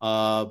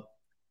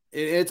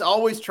 It's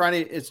always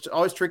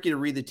tricky to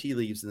read the tea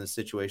leaves in this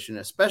situation,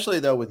 especially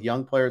though with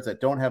young players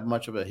that don't have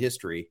much of a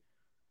history.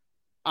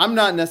 I'm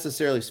not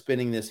necessarily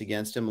spinning this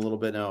against him a little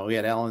bit. No, we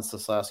had Alan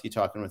Soslowski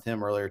talking with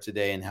him earlier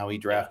today and how he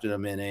drafted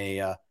him in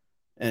an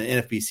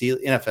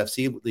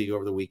NFFC league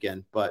over the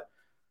weekend. But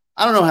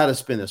I don't know how to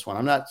spin this one.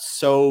 I'm not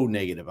so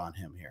negative on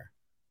him here.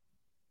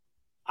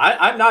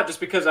 I'm not,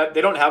 just because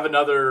they don't have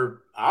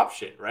another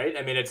option, right?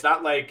 I mean, it's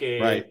not like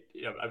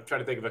I'm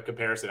trying to think of a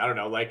comparison. I don't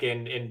know, like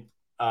in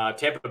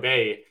Tampa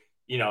Bay,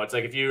 it's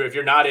like if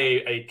you're not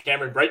a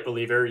Cameron Bright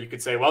believer, you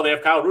could say, well, they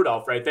have Kyle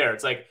Rudolph right there.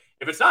 It's like,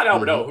 if it's not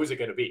Albert O, who's it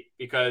going to be?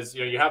 Because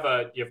you have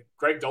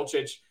Greg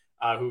Dulcich,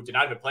 who did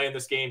not even play in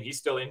this game. He's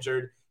still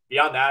injured.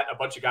 Beyond that, a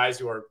bunch of guys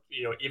who are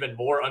even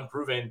more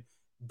unproven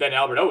than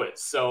Albert O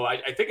is. So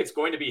I think it's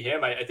going to be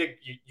him. I think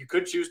you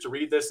could choose to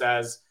read this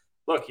as,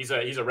 look, he's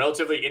a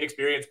relatively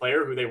inexperienced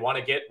player who they want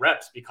to get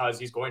reps because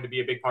he's going to be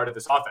a big part of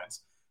this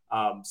offense.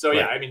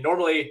 I mean,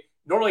 normally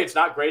it's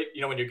not great,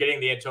 when you're getting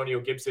the Antonio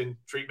Gibson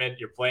treatment,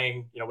 you're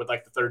playing, with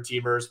like the third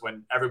teamers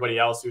when everybody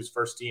else who's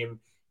first team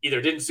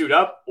either didn't suit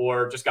up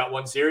or just got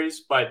one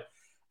series. But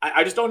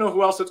I just don't know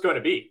who else it's going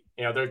to be.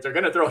 They're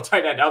going to throw a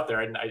tight end out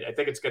there, and I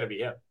think it's going to be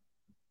him.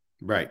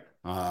 Right.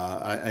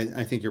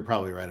 I think you're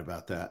probably right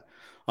about that.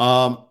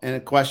 And the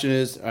question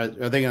is, are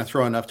they going to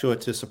throw enough to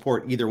it to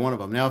support either one of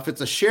them? Now, if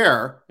it's a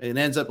share, it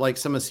ends up like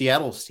some of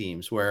Seattle's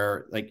teams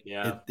where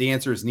the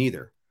answer is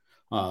neither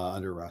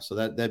under Russ. So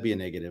that'd be a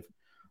negative.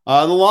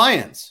 The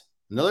Lions,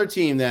 another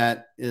team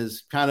that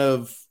is kind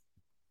of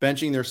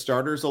benching their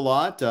starters a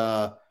lot.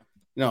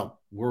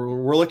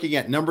 We're looking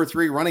at number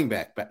 3 running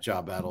back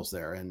job battles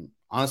there. And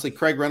honestly,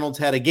 Craig Reynolds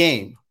had a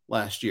game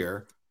last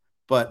year,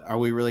 but are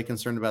we really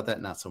concerned about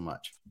that? Not so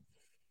much.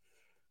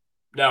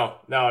 No.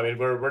 I mean,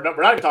 we're not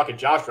even talking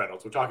Josh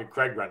Reynolds. We're talking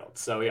Craig Reynolds.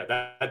 So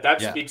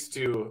that speaks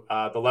to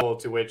the level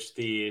to which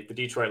the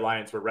Detroit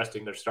Lions were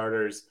resting their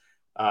starters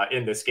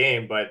in this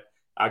game. But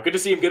good to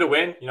see him get a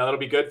win. That'll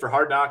be good for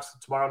Hard Knocks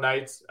tomorrow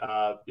night.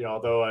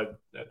 Although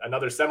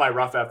another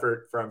semi-rough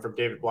effort from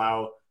David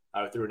Blau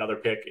threw another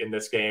pick in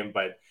this game.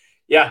 But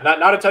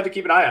not a ton to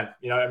keep an eye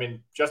on. I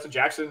mean, Justin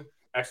Jackson,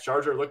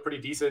 ex-Charger, looked pretty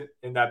decent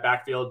in that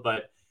backfield. But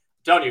I'm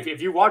telling you,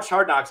 if you watch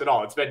Hard Knocks at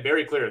all, it's been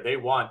very clear they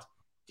want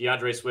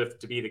DeAndre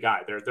Swift to be the guy.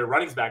 Their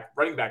running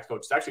backs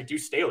coach is actually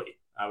Deuce Staley,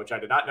 which I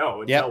did not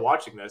know until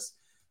watching this.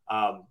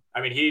 I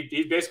mean,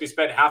 he basically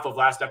spent half of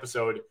last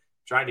episode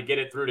trying to get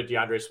it through to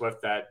DeAndre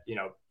Swift that,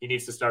 he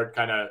needs to start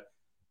kind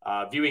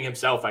of viewing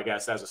himself, I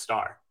guess, as a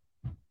star.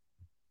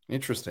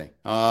 Interesting.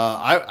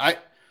 I've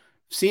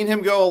seen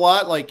him go a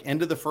lot, like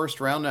end of the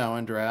first round now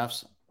in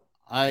drafts.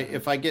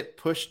 If I get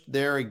pushed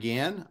there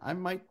again, I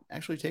might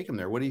actually take him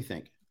there. What do you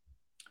think?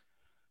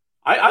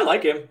 I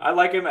like him.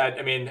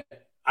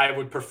 I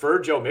would prefer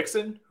Joe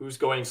Mixon, who's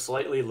going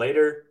slightly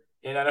later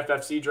in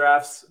NFFC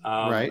drafts.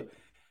 Right.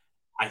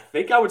 I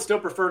think I would still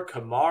prefer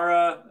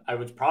Kamara. I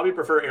would probably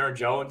prefer Aaron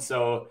Jones.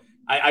 So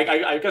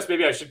I guess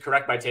maybe I should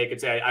correct my take and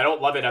say I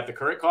don't love it at the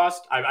current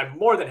cost. I'm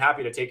more than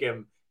happy to take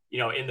him,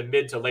 in the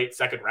mid to late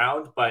second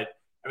round. But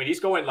I mean,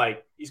 he's going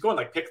like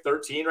pick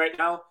 13 right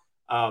now.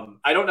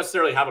 I don't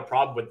necessarily have a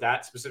problem with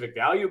that specific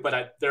value,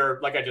 but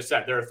like I just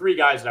said, there are 3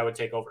 guys that I would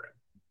take over him.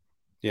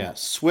 Yeah,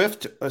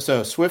 Swift.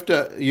 So Swift,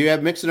 you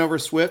have Mixon over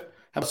Swift.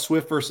 How about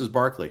Swift versus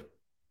Barkley?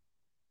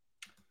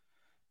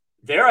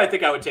 There, I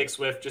think I would take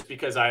Swift just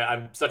because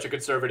I'm such a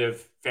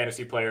conservative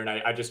fantasy player, and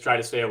I just try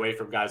to stay away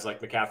from guys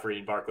like McCaffrey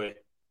and Barkley.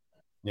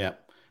 Yeah.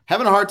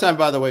 Having a hard time,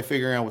 by the way,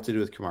 figuring out what to do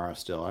with Kamara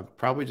still. I'm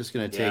probably just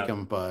going to take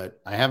him,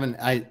 but I haven't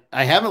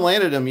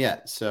landed him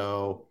yet,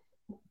 so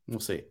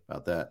we'll see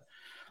about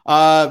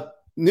that.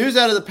 News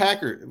out of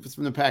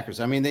from the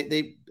Packers. I mean,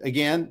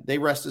 they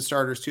rested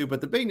starters too,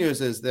 but the big news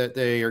is that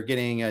they are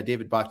getting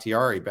David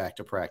Bakhtiari back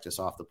to practice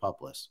off the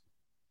PUP list.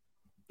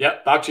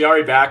 Yep,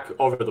 Bakhtiari back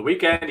over the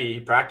weekend. He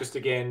practiced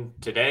again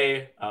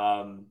today.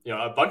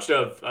 A bunch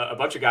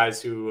of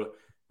guys who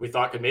we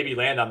thought could maybe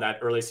land on that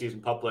early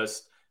season PUP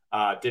list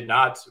did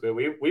not.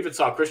 We even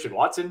saw Christian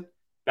Watson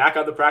back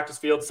on the practice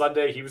field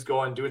Sunday. He was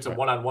doing some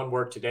one-on-one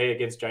work today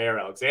against Jair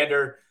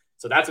Alexander.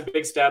 So that's a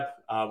big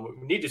step.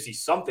 We need to see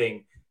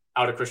something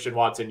out of Christian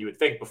Watson, you would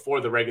think, before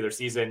the regular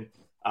season.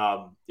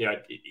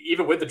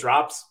 Even with the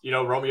drops,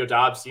 Romeo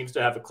Doubs seems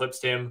to have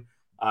eclipsed him,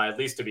 at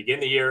least to begin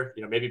the year.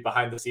 Maybe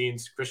behind the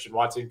scenes, Christian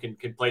Watson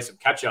can play some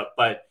catch up,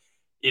 but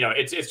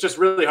it's just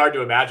really hard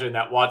to imagine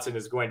that Watson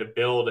is going to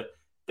build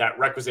that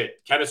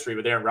requisite chemistry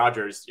with Aaron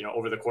Rodgers,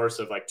 over the course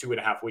of like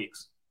 2.5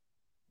 weeks.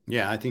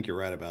 Yeah, I think you're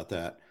right about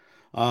that.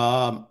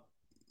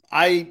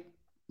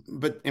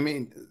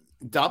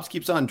 Dobbs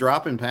keeps on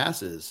dropping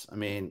passes. I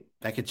mean,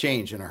 that could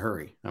change in a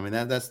hurry. I mean,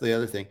 that's the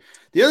other thing.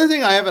 The other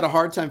thing I have a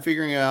hard time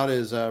figuring out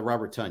is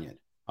Robert Tonyan.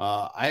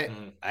 I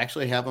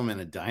actually have him in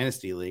a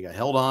dynasty league. I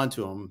held on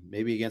to him,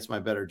 maybe against my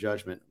better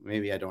judgment.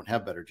 Maybe I don't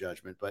have better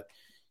judgment, but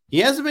he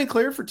hasn't been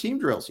cleared for team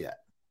drills yet.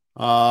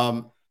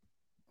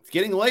 It's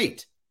getting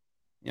late.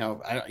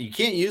 You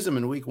can't use him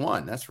in week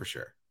 1. That's for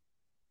sure.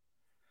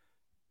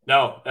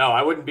 No,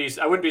 I wouldn't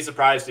be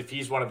surprised if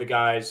he's one of the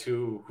guys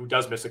who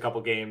does miss a couple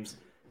games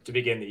to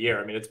begin the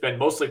year. I mean, it's been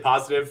mostly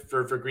positive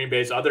for Green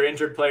Bay's other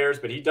injured players,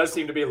 but he does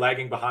seem to be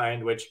lagging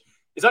behind, which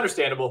is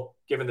understandable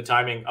given the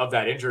timing of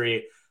that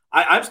injury.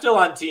 I'm still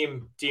on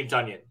team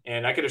Tonyan,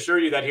 and I can assure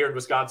you that here in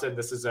Wisconsin,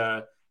 this is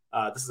a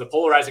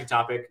polarizing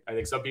topic. I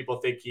think some people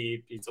think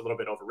he's a little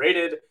bit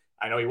overrated.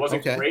 I know he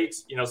wasn't great,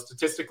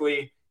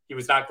 statistically, he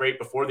was not great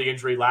before the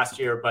injury last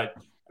year, but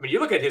I mean, you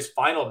look at his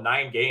final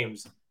 9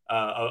 games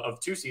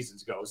of 2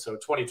 seasons ago. So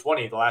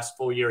 2020, the last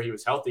full year he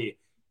was healthy,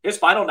 his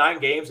final 9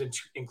 games,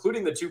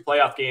 including the 2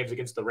 playoff games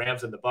against the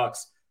Rams and the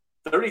Bucks,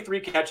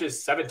 33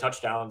 catches, 7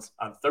 touchdowns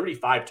on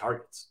 35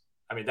 targets.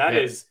 I mean,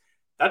 that's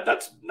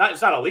not,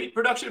 it's not elite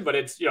production, but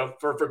it's,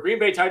 for Green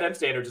Bay tight end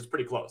standards, it's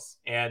pretty close.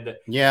 And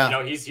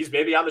he's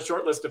maybe on the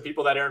short list of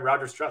people that Aaron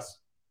Rodgers trusts.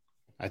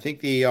 I think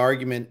the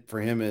argument for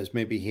him is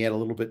maybe he had a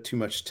little bit too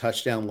much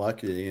touchdown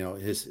luck.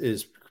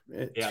 His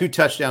too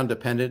touchdown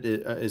dependent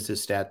is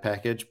his stat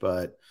package,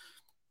 but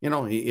we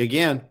never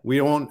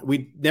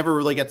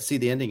really got to see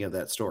the ending of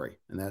that story.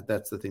 And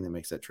that's the thing that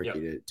makes that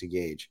tricky to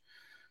gauge.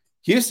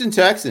 Houston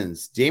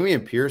Texans,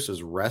 Dameon Pierce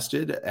was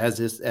rested as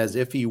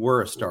if he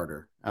were a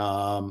starter.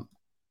 So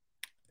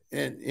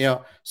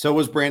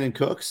was Brandon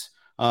Cooks.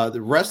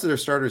 The rest of their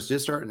starters did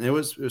start, and it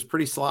was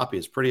pretty sloppy.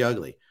 It's pretty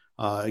ugly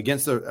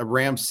against a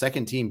Rams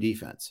second team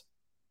defense.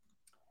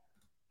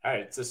 All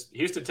right, it's just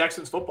Houston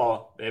Texans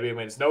football, baby. I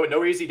mean, it's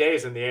no easy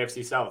days in the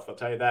AFC South. I'll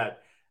tell you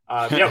that.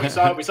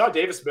 We saw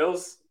Davis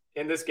Mills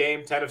in this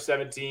game, 10 of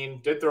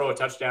 17, did throw a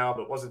touchdown,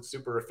 but wasn't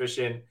super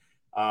efficient.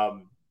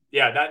 Not a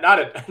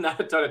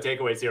ton of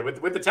takeaways here.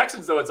 With the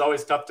Texans, though, it's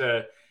always tough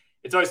to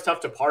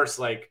parse.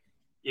 Like,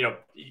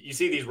 you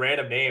see these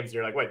random names, and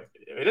you're like, wait,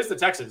 it is the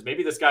Texans.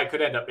 Maybe this guy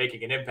could end up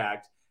making an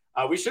impact.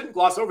 We shouldn't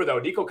gloss over, though,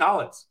 Nico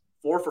Collins,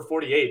 4 for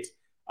 48,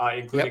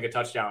 including a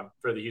touchdown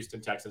for the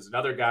Houston Texans.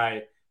 Another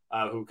guy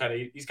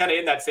he's kind of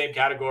in that same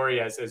category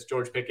as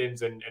George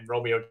Pickens and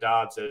Romeo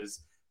Doubs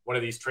as one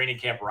of these training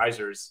camp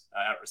risers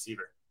at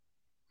receiver.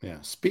 Yeah.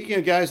 Speaking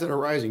of guys that are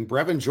rising,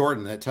 Brevin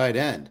Jordan, that tight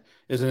end,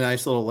 is a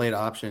nice little late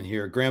option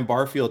here. Graham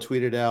Barfield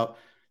tweeted out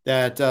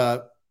that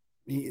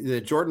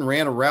that Jordan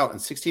ran a route in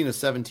 16 of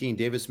 17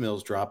 Davis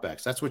Mills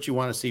dropbacks. That's what you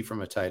want to see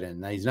from a tight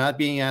end. Now, he's not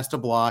being asked to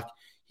block.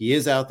 He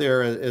is out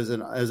there as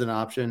an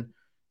option.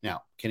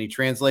 Now, can he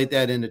translate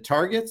that into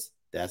targets?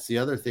 That's the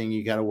other thing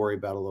you got to worry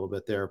about a little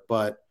bit there.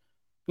 But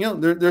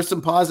there's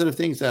some positive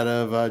things out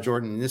of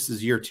Jordan. This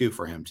is year 2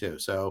 for him too.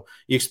 So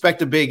you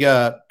expect a big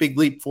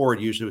leap forward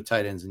usually with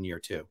tight ends in year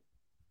 2.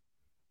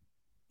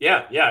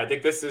 Yeah. I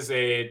think this is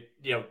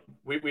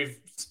we've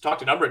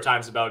talked a number of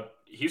times about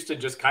Houston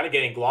just kind of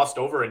getting glossed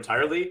over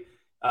entirely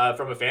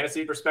from a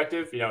fantasy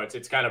perspective.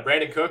 It's kind of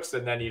Brandon Cooks,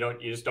 and then you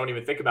just don't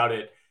even think about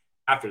it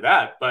after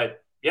that.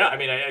 But yeah, I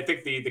mean, I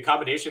think the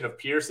combination of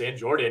Pierce and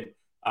Jordan,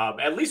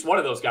 at least one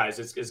of those guys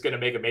is going to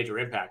make a major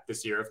impact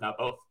this year, if not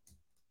both.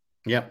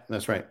 Yep,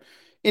 that's right.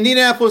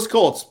 Indianapolis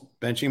Colts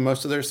benching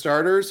most of their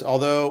starters,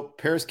 although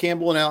Paris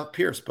Campbell and Alec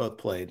Pierce both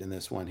played in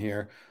this one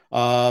here.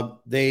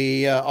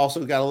 They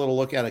also got a little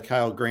look at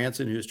Kyle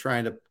Granson, who's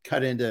trying to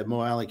cut into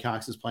Mo Alley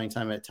Cox's playing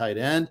time at tight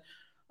end.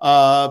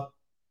 Not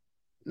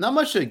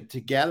much to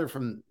gather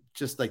from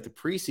just like the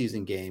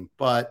preseason game,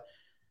 but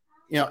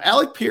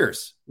Alec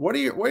Pierce, what are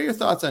your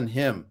thoughts on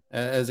him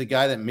as a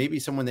guy that may be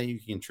someone that you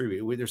can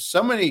contribute? There's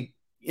so many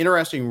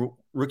interesting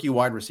rookie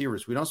wide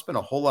receivers. We don't spend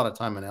a whole lot of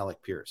time on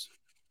Alec Pierce.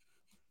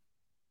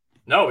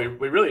 No, we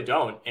really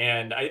don't.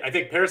 And I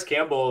think Paris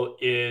Campbell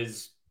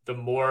is the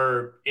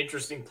more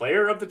interesting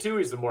player of the two.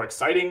 He's the more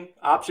exciting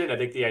option. I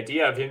think the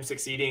idea of him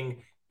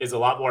succeeding is a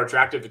lot more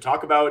attractive to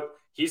talk about.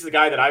 He's the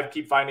guy that I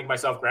keep finding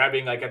myself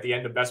grabbing like at the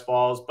end of best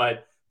balls,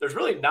 but there's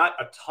really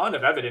not a ton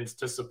of evidence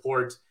to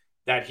support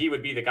that he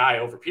would be the guy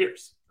over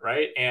Pierce,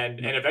 right? And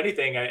if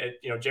anything,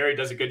 Jerry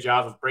does a good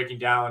job of breaking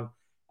down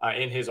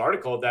in his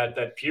article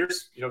that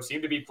Pierce,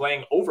 seemed to be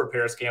playing over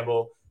Paris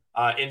Campbell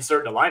in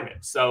certain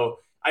alignments. So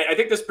I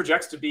think this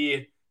projects to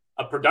be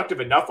a productive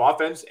enough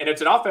offense, and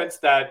it's an offense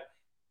that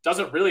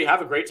doesn't really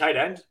have a great tight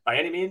end by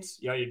any means.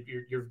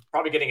 You're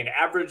probably getting an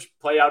average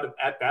play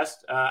at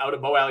best out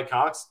of Mo Alley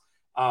Cox.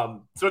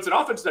 So it's an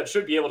offense that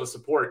should be able to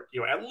support,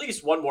 at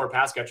least one more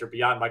pass catcher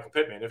beyond Michael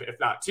Pittman, if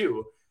not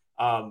two.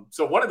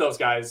 So one of those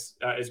guys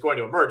is going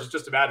to emerge. It's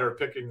just a matter of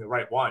picking the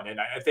right one. And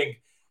I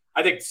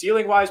think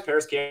ceiling wise,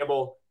 Paris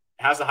Campbell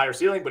has a higher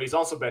ceiling, but he's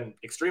also been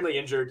extremely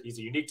injured. He's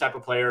a unique type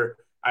of player.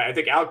 I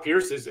think Alec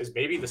Pierce is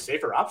maybe the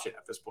safer option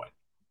at this point.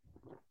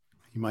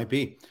 He might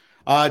be.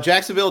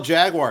 Jacksonville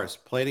Jaguars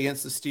played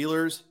against the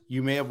Steelers.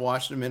 You may have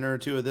watched a minute or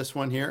two of this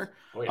one here.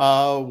 Oh,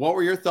 yeah. What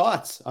were your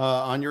thoughts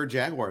on your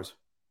Jaguars?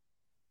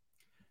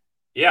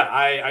 Yeah,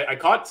 I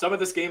caught some of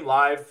this game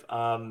live,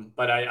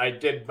 but I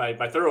did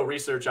my thorough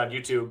research on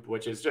YouTube,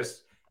 which is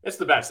it's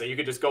the best that you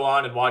could just go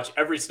on and watch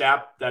every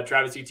snap that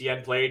Travis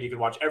Etienne played. You can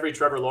watch every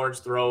Trevor Lawrence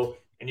throw,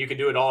 and you can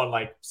do it all in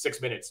like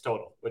 6 minutes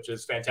total, which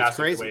is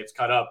fantastic the way it's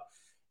cut up.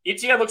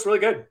 Etienne looks really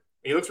good.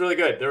 He looks really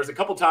good. There was a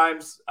couple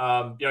times,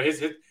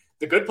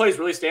 the good plays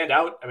really stand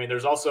out. I mean,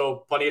 there's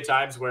also plenty of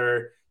times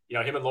where,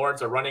 him and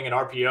Lawrence are running an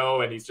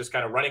RPO and he's just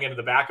kind of running into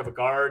the back of a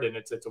guard and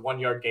it's a 1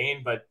 yard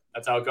gain, but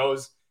that's how it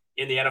goes.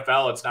 In the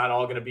NFL, it's not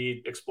all going to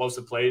be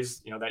explosive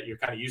plays, that you're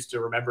kind of used to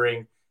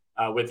remembering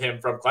with him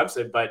from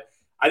Clemson. But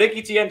I think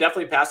Etienne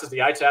definitely passes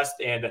the eye test,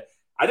 and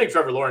I think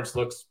Trevor Lawrence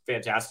looks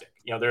fantastic.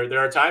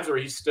 There are times where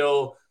he's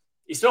still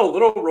a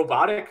little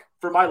robotic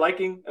for my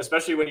liking,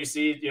 especially when you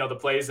see the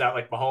plays that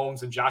like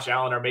Mahomes and Josh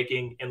Allen are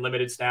making in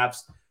limited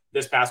snaps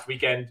this past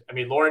weekend. I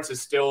mean, Lawrence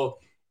is still,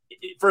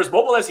 for as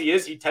mobile as he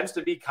is, he tends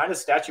to be kind of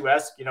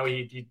statuesque.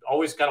 He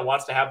always kind of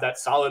wants to have that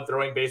solid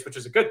throwing base, which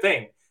is a good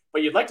thing.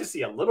 But you'd like to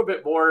see a little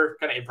bit more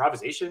kind of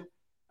improvisation,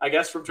 I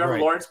guess, from Trevor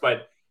Lawrence.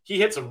 But he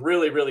hit some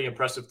really, really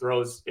impressive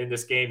throws in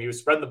this game. He was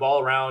spreading the ball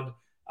around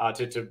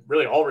to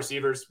really all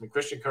receivers. I mean,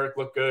 Christian Kirk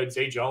looked good.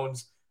 Zay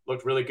Jones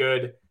looked really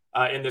good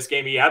in this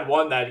game. He had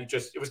one that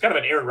it was kind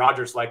of an Aaron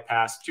Rodgers-like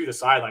pass to the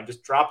sideline,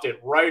 just dropped it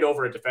right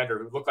over a defender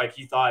who looked like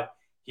he thought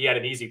he had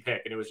an easy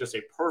pick. And it was just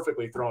a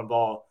perfectly thrown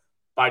ball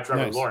by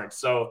Trevor Lawrence.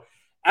 So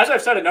as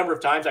I've said a number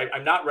of times,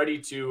 I'm not ready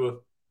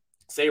to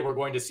say we're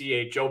going to see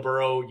a Joe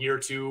Burrow year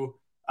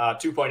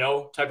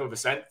 2.0 type of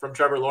ascent from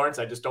Trevor Lawrence.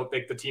 I just don't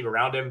think the team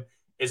around him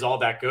is all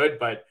that good,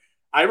 but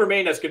I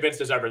remain as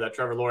convinced as ever that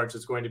Trevor Lawrence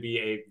is going to be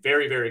a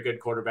very, very good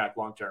quarterback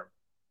long-term.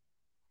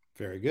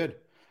 Very good.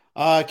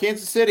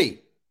 Kansas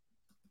City,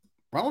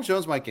 Ronald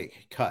Jones might get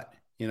cut.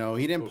 He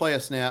didn't play a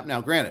snap.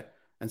 Now, granted,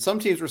 and some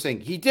teams were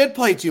saying he did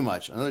play too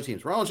much. On other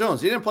teams, Ronald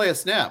Jones, he didn't play a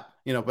snap,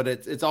 but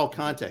it's all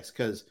context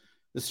because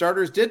the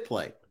starters did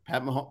play.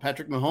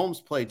 Patrick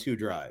Mahomes played 2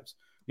 drives,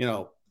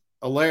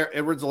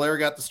 Edwards-Helaire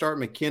got the start.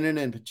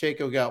 McKinnon and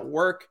Pacheco got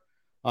work.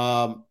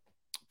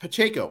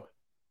 Pacheco,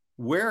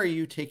 where are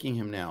you taking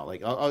him now?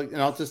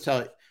 I'll just tell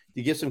you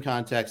to give some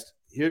context.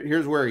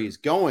 Here's where he's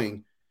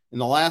going.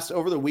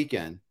 Over the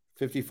weekend,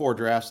 54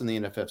 drafts in the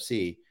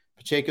NFFC.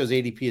 Pacheco's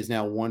ADP is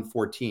now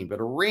 114, but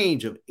a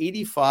range of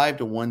 85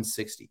 to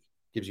 160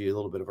 gives you a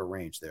little bit of a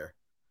range there.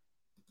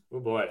 Oh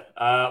boy.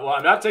 Well,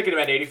 I'm not taking him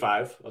at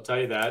 85. I'll tell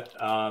you that.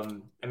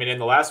 In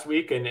the last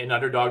week in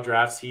underdog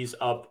drafts, he's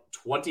up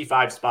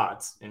 25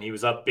 spots and he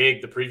was up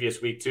big the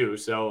previous week too.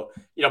 So,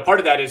 part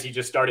of that is he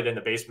just started in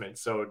the basement.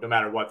 So no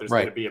matter what, there's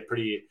going to be a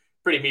pretty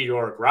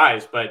meteoric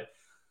rise, but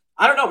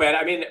I don't know, man.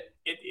 I mean,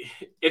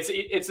 it's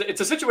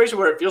a situation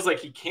where it feels like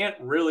he can't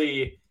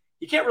really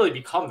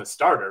become the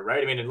starter,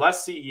 right? I mean,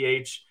 unless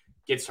CEH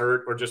gets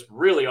hurt or just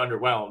really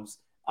underwhelms.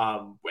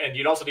 And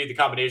you'd also need the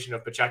combination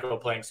of Pacheco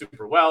playing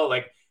super well.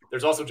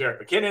 There's also Jerick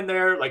McKinnon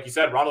there. Like you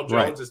said, Ronald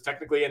Jones is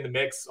technically in the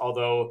mix,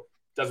 although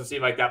it doesn't seem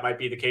like that might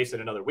be the case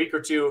in another week or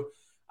two.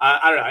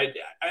 I don't know.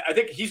 I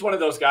think he's one of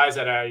those guys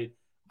that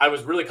I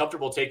was really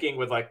comfortable taking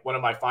with one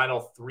of my final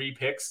 3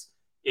 picks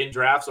in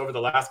drafts over the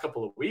last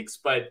couple of weeks.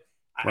 But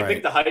I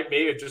think the hype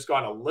may have just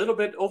gone a little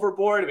bit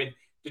overboard. I mean,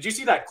 did you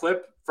see that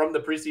clip from the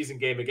preseason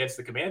game against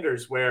the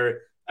Commanders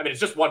where, it's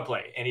just one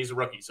play and he's a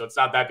rookie, so it's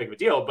not that big of a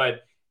deal.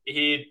 But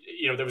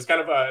there was kind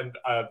of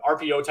a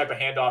RPO type of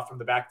handoff from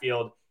the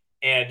backfield.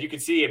 And you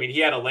could see, he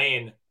had a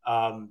lane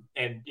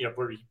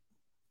where he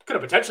could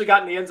have potentially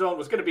gotten the end zone,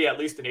 was going to be at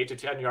least an 8 to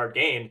 10 yard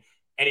gain.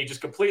 And he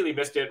just completely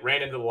missed it,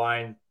 ran into the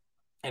line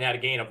and had a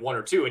gain of 1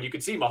 or 2. And you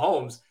could see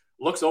Mahomes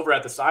looks over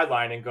at the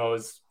sideline and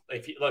goes,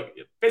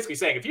 basically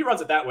saying, if he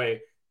runs it that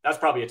way, that's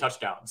probably a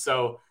touchdown.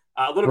 So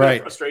a little bit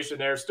of frustration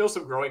there, still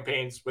some growing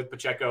pains with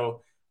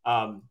Pacheco.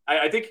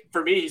 I think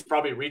for me, he's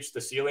probably reached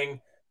the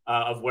ceiling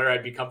of where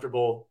I'd be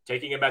comfortable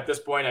taking him at this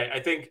point. I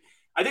think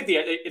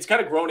it's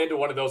kind of grown into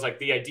one of those,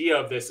 the idea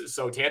of this is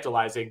so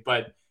tantalizing,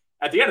 but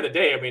at the end of the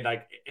day,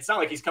 it's not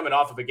like he's coming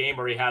off of a game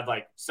where he had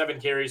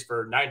 7 carries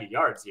for 90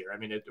 yards here.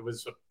 It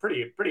was a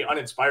pretty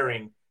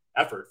uninspiring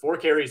effort. 4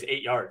 carries,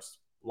 8 yards,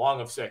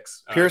 long of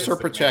 6. Pierce or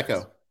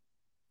Pacheco?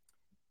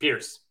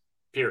 Pierce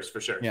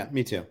for sure. Yeah,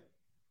 me too.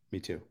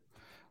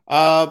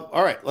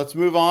 All right, let's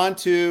move on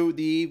to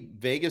the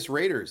Vegas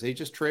Raiders. They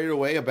just traded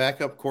away a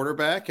backup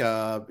quarterback.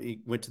 He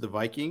went to the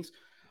Vikings.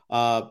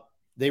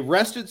 They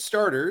rested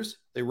starters.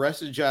 They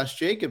rested Josh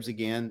Jacobs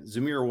again.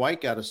 Zamir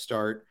White got a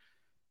start.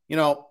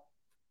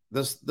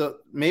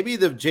 Maybe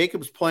the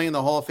Jacobs playing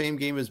the Hall of Fame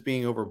game is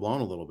being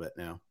overblown a little bit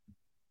now.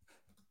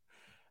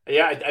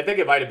 Yeah, I think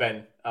it might have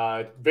been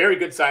Very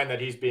good sign that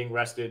he's being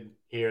rested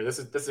here. This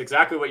is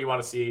exactly what you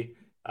want to see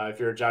if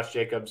you're a Josh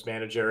Jacobs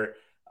manager.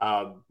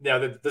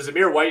 The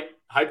Zamir White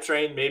hype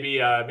train maybe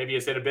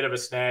has hit a bit of a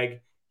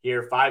snag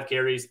here. 5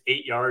 carries,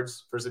 8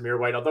 yards for Zamir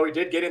White, although he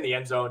did get in the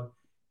end zone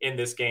in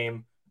this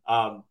game.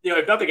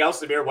 If nothing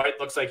else, Zamir White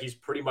looks like he's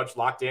pretty much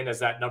locked in as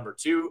that number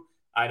 2.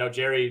 I know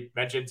Jerry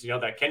mentioned,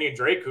 that Kenyon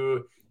Drake,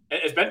 who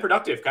has been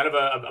productive, kind of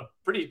a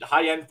pretty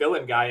high-end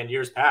fill-in guy in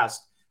years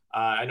past.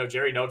 I know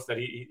Jerry notes that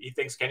he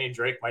thinks Kenyon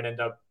Drake might end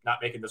up not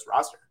making this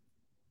roster.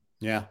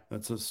 Yeah,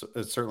 that's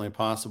certainly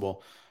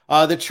possible.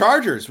 The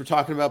Chargers, we're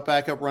talking about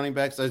backup running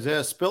backs.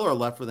 Isaiah Spiller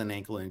left with an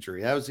ankle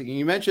injury.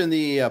 You mentioned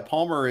the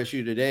Palmer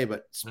issue today,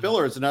 but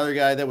Spiller is another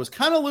guy that was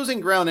kind of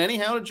losing ground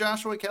anyhow to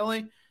Joshua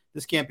Kelly.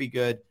 This can't be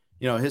good.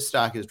 His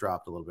stock has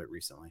dropped a little bit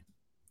recently.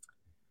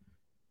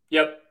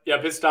 Yep.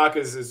 His stock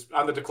is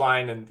on the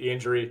decline, and the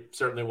injury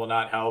certainly will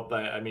not help.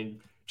 But I mean,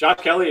 Josh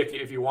Kelly,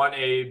 if you want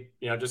a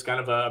just kind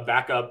of a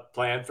backup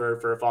plan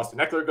for if Austin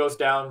Eckler goes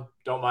down,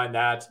 don't mind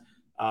that.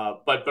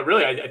 But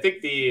really, I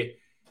think the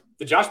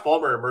Josh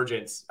Palmer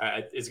emergence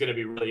is going to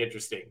be really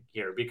interesting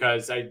here,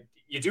 because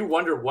you do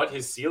wonder what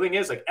his ceiling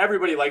is. Like,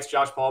 everybody likes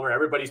Josh Palmer,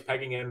 everybody's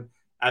pegging him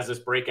as this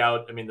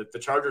breakout. I mean, the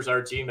Chargers are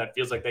a team that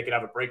feels like they could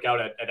have a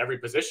breakout at every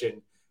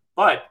position.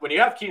 But when you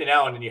have Keenan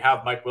Allen and you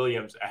have Mike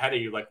Williams ahead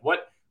of you, like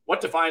what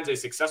defines a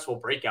successful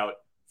breakout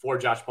for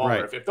Josh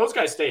Palmer? Right. If those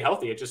guys stay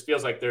healthy, it just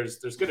feels like there's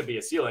going to be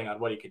a ceiling on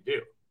what he can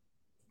do.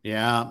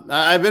 Yeah,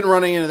 I've been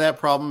running into that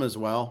problem as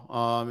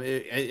well.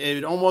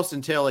 It almost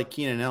entail like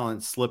Keenan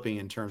Allen slipping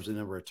in terms of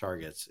number of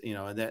targets,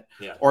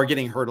 or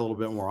getting hurt a little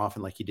bit more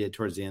often, like he did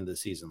towards the end of the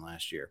season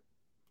last year.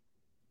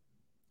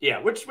 Yeah,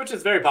 which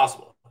is very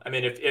possible. I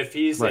mean, if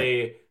he's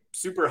a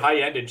super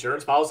high-end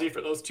insurance policy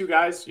for those two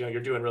guys,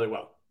 you're doing really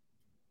well.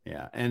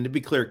 Yeah, and to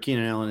be clear,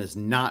 Keenan Allen is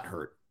not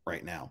hurt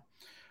right now.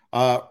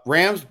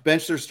 Rams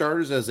bench their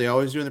starters as they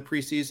always do in the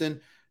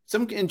preseason.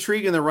 Some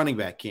intrigue in the running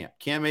back camp.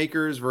 Cam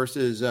Akers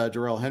versus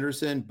Darrell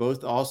Henderson,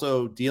 both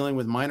also dealing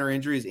with minor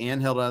injuries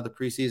and held out of the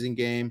preseason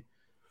game.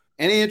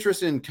 Any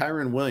interest in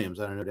Kyron Williams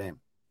out of Notre Dame?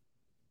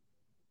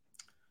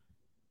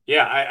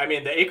 Yeah, I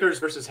mean, the Akers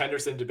versus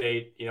Henderson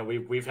debate,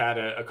 we've had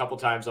a couple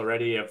times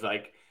already of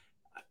like,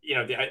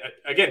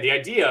 the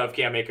idea of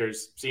Cam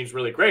Akers seems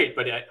really great,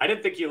 but I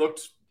didn't think he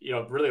looked,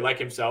 really like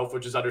himself,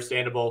 which is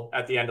understandable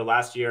at the end of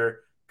last year,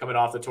 coming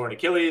off the torn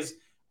Achilles.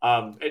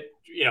 I've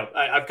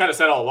kind of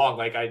said all along,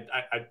 like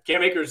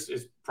Cam Akers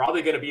is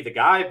probably going to be the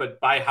guy, but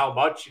by how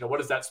much, what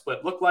does that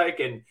split look like?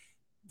 And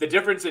the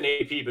difference in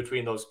AP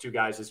between those two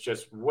guys is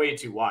just way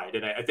too wide.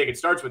 And I think it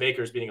starts with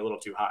Akers being a little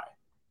too high.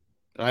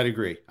 I'd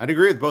agree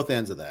with both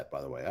ends of that,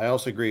 by the way. I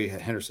also agree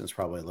Henderson's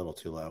probably a little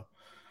too low.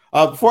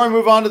 Before I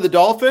move on to the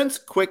Dolphins,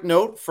 quick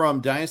note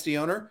from Dynasty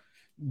Owner.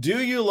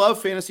 Do you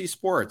love fantasy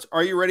sports?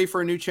 Are you ready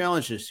for a new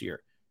challenge this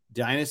year?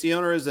 Dynasty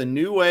Owner is a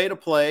new way to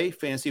play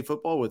fantasy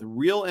football with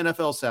real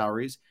NFL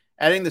salaries,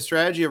 adding the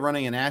strategy of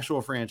running an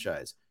actual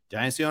franchise.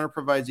 Dynasty Owner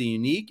provides a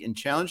unique and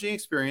challenging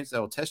experience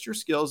that will test your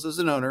skills as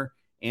an owner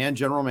and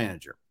general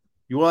manager.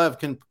 You will have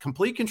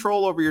complete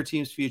control over your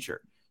team's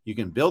future. You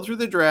can build through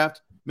the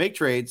draft, make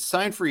trades,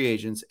 sign free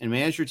agents, and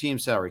manage your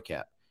team's salary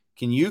cap.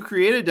 Can you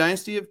create a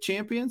dynasty of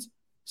champions?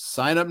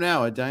 Sign up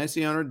now at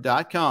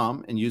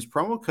dynastyowner.com and use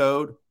promo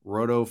code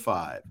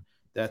ROTO5.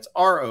 That's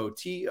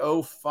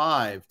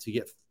ROTO5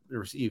 to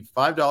receive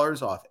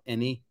 $5 off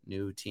any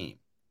new team.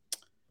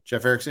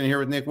 Jeff Erickson here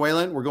with Nick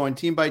Whalen. We're going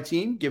team by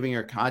team, giving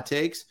our hot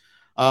takes.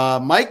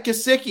 Mike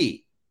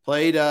Gesicki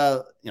played,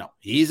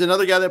 he's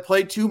another guy that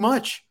played too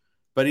much,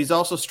 but he's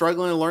also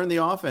struggling to learn the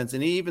offense.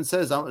 And he even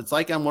says, it's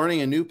like I'm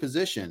learning a new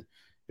position.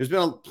 There's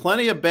been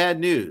plenty of bad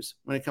news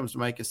when it comes to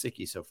Mike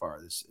Gesicki so far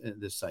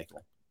this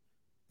cycle.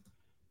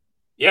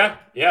 Yeah,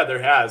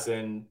 there has.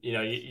 And,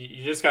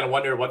 you just kind of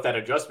wonder what that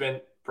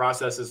adjustment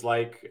process is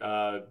like,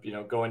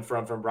 going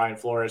from Brian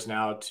Flores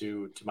now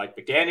to Mike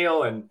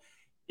McDaniel. And,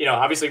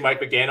 obviously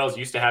Mike McDaniel is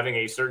used to having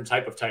a certain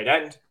type of tight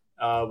end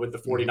with the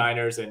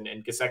 49ers,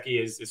 and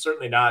Gesicki is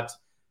certainly not,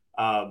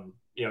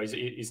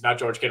 he's not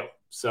George Kittle.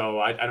 So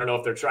I don't know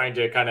if they're trying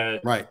to kind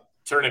of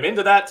turn him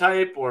into that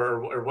type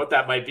or what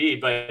that might be.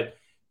 But,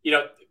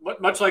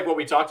 much like what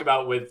we talked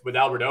about with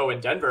Albert O in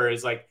Denver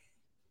is like,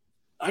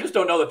 I just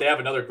don't know that they have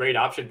another great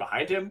option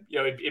behind him.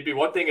 It'd be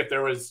one thing if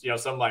there was,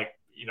 some like,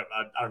 I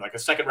don't know, like a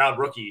second round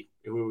rookie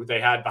who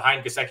they had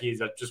behind Gesicki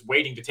that's just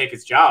waiting to take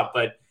his job.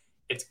 But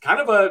it's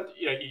kind of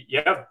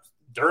you have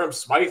Durham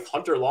Smythe,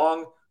 Hunter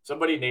Long,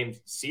 somebody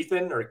named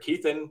Seathan or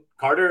Keithan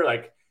Carter.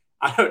 Like,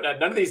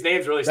 none of these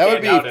names really stand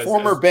out. That would be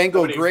former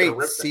Bengal great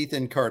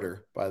Seathan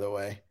Carter, by the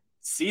way.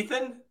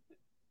 Seathan?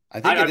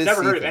 I've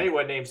never heard of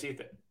anyone named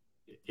Seathan.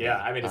 Yeah,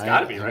 I mean, it's got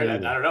to be, right? I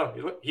don't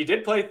know. He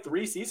did play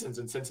 3 seasons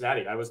in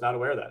Cincinnati. I was not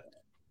aware of that.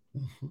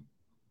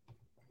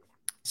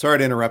 Sorry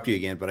to interrupt you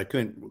again, but I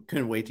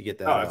couldn't wait to get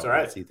that. Oh, it's all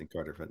right. Ethan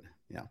Carter, but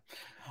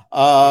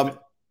yeah.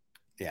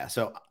 Yeah.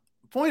 So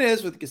point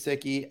is with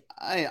Gesicki,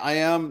 I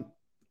am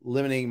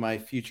limiting my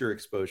future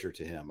exposure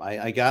to him.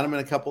 I got him in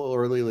a couple of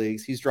early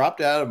leagues. He's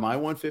dropped out of my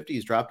 150.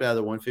 He's dropped out of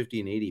the 150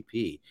 and ADP.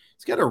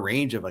 He's got a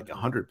range of like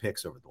 100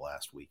 picks over the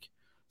last week.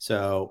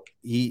 So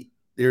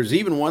there's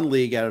even one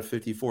league out of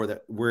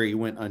 54 where he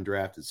went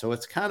undrafted. So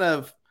it's kind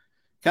of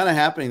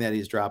happening that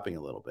he's dropping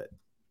a little bit.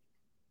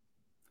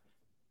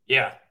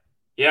 Yeah,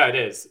 it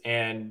is.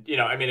 And,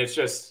 I mean, it's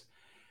just,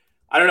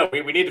 I don't know.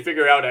 We need to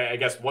figure out, I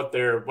guess, what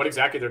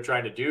exactly they're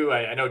trying to do.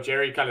 I know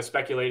Jerry kind of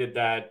speculated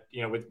that,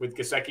 with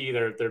Gesicki,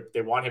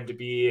 they want him to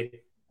be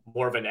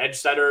more of an edge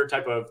setter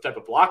type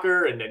of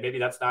blocker, and maybe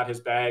that's not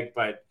his bag.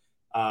 But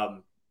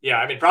yeah,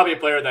 I mean, probably a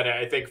player that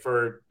I think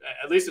for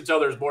at least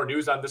until there's more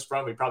news on this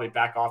front, we probably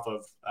back off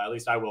of. At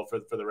least I will for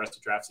the rest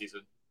of draft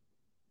season.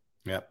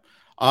 Yep.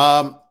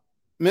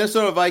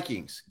 Minnesota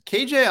Vikings.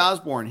 KJ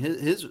Osborne,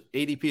 his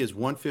ADP is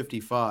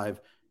 155,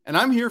 and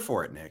I'm here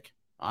for it, Nick.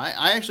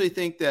 I actually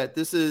think that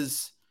this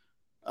is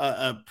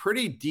a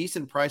pretty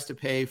decent price to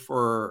pay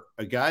for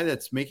a guy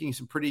that's making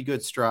some pretty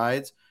good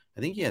strides.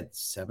 I think he had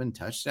 7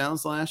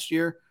 touchdowns last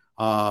year.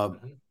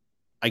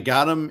 I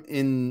got him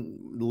in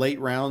late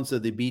rounds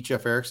of the beat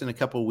Jeff Erickson a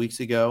couple of weeks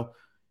ago.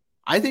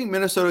 I think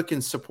Minnesota can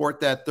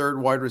support that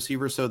third wide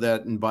receiver so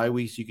that in bye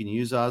weeks you can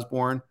use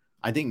Osborne.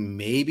 I think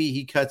maybe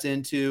he cuts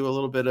into a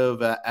little bit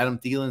of Adam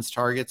Thielen's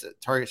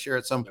target share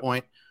at some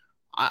point.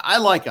 I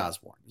like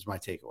Osborne is my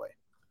takeaway.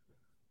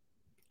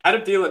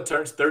 Adam Thielen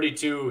turns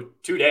 32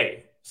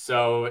 today.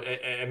 So,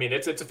 I mean,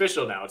 it's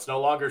official now. It's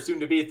no longer soon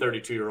to be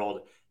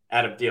 32-year-old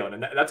Adam Thielen.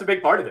 And that's a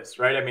big part of this,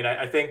 right? I mean,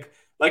 I think,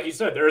 like you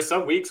said, there are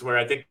some weeks where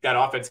I think that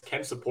offense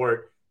can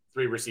support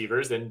 3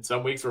 receivers, and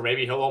some weeks where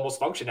maybe he'll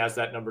almost function as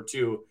that number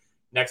 2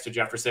 next to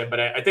Jefferson. But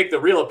I think the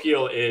real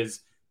appeal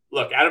is,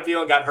 look, Adam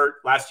Thielen got hurt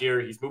last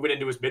year. He's moving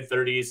into his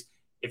mid-30s.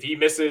 If he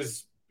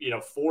misses,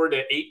 4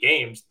 to 8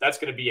 games, that's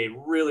going to be a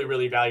really,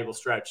 really valuable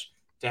stretch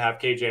to have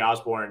KJ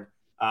Osborne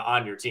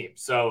on your team.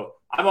 So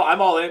I'm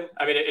all in.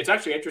 I mean, it's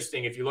actually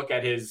interesting if you look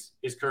at his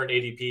current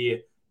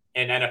ADP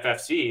in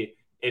NFFC.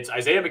 It's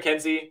Isaiah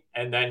McKenzie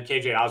and then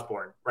KJ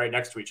Osborne right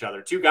next to each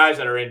other. 2 guys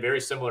that are in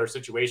very similar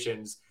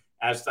situations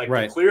as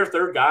the clear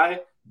third guy,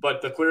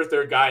 but the clear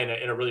third guy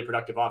in a really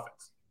productive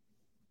offense.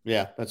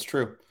 Yeah, that's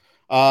true.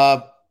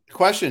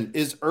 Question,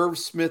 is Irv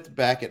Smith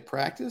back at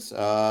practice?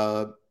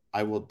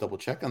 I will double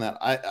check on that.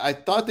 I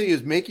thought that he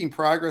was making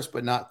progress,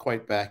 but not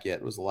quite back yet.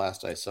 It was the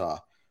last I saw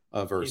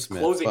of Irv He's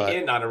Smith. Closing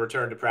in on a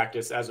return to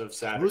practice as of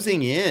Saturday.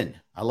 Closing in.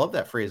 I love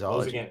that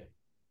phraseology. Closing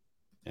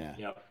in.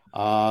 Yeah.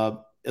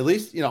 Yep. At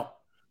least,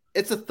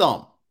 it's a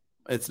thumb.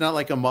 It's not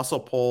like a muscle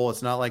pull.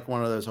 It's not like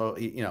one of those,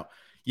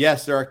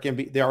 yes, there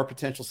are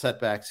potential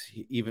setbacks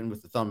even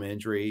with the thumb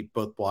injury,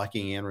 both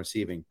blocking and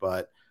receiving,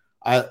 but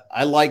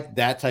I like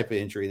that type of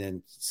injury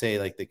than say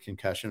like the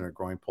concussion or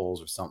groin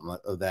pulls or something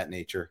of that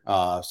nature.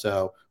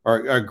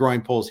 Or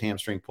groin pulls,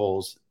 hamstring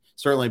pulls,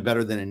 certainly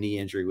better than a knee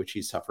injury, which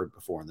he's suffered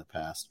before in the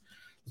past.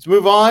 Let's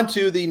move on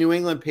to the New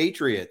England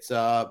Patriots.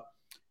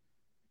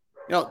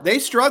 They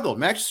struggled.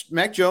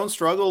 Mac Jones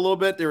struggled a little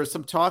bit. There was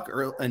some talk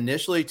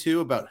initially too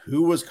about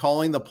who was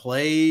calling the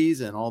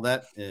plays and all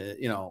that.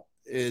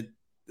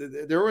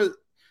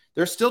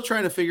 They're still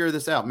trying to figure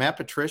this out. Matt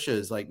Patricia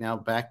is now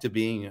back to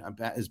being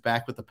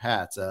back with the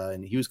Pats,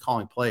 and he was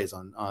calling plays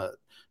on I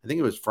think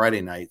it was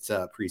Friday night's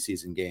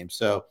preseason game.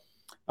 So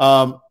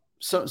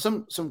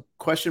some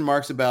question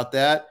marks about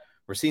that.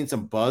 We're seeing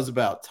some buzz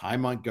about Ty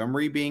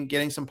Montgomery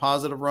getting some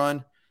positive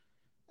run.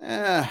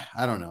 I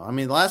don't know. I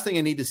mean, the last thing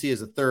I need to see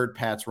is a third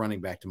Pats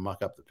running back to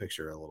muck up the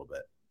picture a little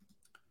bit.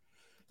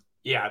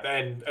 Yeah,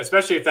 and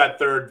especially if that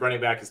third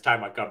running back is Ty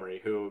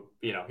Montgomery, who,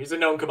 he's a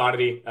known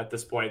commodity at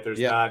this point. There's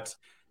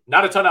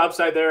not a ton of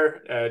upside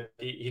there.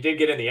 He did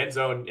get in the end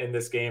zone in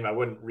this game. I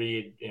wouldn't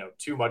read,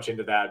 too much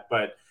into that.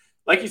 But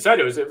like you said,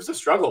 it was a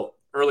struggle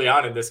early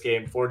on in this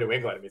game for New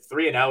England. I mean,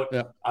 3 and out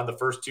on the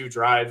first 2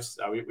 drives.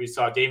 We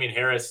saw Damian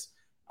Harris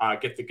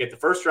get the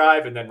first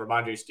drive, and then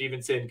Ramondre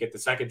Stevenson get the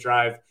second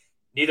drive.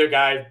 Neither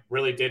guy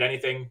really did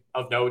anything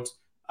of note.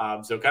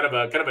 So kind of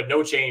a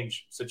no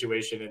change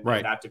situation in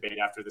that debate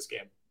after this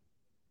game.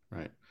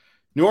 Right.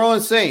 New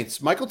Orleans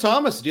Saints, Michael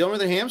Thomas dealing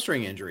with a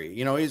hamstring injury.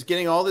 He's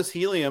getting all this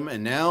helium,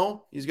 and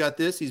now he's got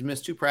this. He's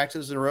missed 2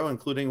 practices in a row,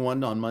 including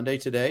one on Monday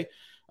today.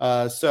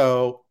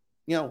 So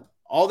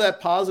all that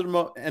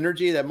positive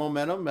energy, that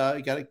momentum,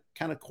 you got to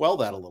kind of quell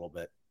that a little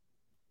bit.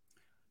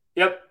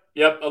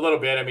 Yep, a little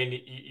bit. I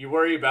mean, you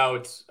worry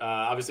about,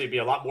 obviously it'd be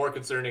a lot more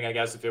concerning, I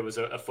guess, if it was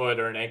a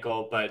foot or an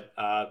ankle, but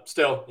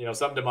still,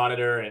 something to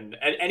monitor. And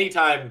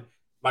anytime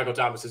Michael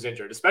Thomas is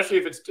injured, especially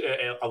if it's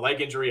a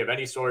leg injury of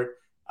any sort,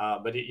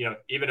 but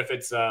even if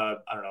it's a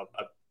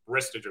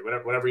wrist injury,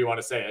 whatever you want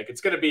to say,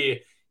 it's going to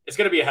be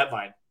a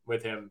headline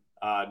with him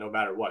no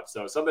matter what.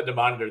 So something to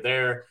monitor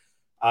there.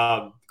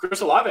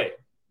 Chris Olave,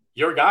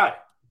 your guy,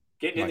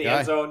 getting in the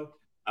end zone.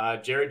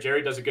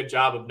 Jerry does a good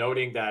job of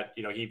noting that,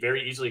 he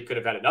very easily could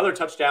have had another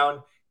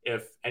touchdown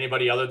if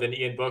anybody other than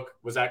Ian Book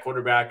was at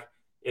quarterback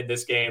in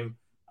this game.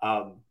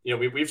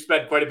 We've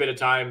spent quite a bit of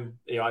time,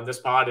 on this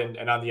pod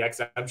and on the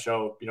XM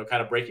show,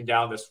 kind of breaking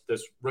down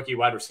this rookie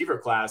wide receiver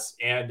class.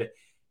 And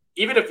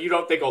even if you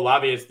don't think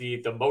Olave is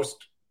the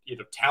most,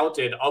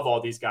 talented of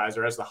all these guys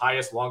or has the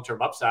highest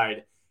long-term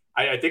upside,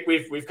 I think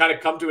we've kind of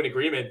come to an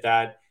agreement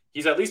that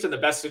he's at least in the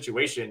best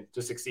situation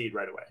to succeed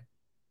right away.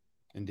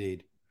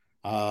 Indeed.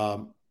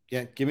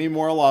 Yeah, give me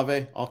more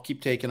Olave. I'll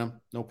keep taking them.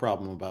 No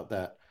problem about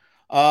that.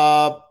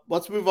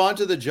 Let's move on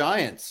to the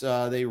Giants.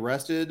 They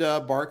rested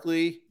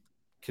Barkley.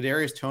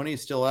 Kadarius Toney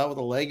is still out with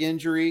a leg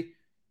injury.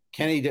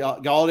 Kenny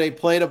Galladay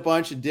played a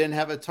bunch and didn't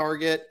have a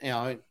target.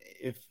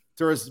 If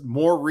there was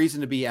more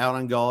reason to be out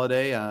on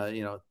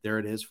Galladay, there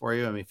it is for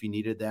you. I mean, if you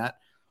needed that,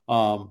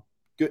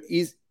 good.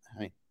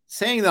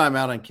 Saying that I'm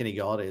out on Kenny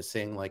Galladay is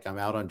saying like I'm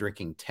out on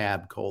drinking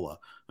Tab Cola.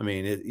 I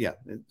mean,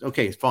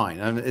 okay, it's fine.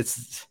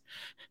 It's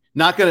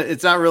not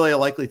really a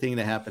likely thing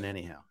to happen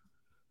anyhow.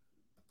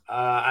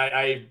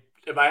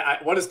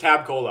 What is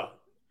Tab Cola?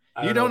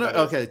 You don't know?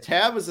 Okay,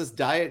 Tab was this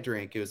diet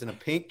drink. It was in a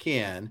pink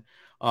can.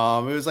 It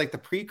was like the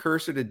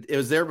precursor to. It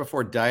was there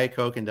before Diet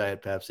Coke and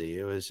Diet Pepsi.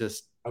 It was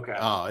just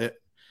okay.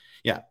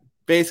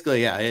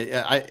 Basically,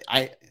 yeah.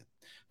 I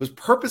was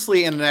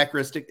purposely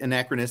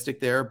anachronistic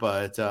there,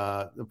 but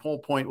the whole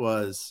point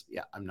was,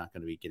 I'm not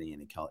going to be getting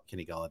any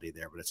Kenny Galladay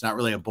there, but it's not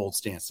really a bold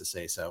stance to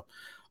say so.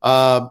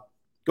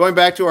 Going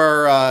back to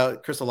our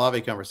Chris Olave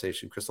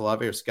conversation, Chris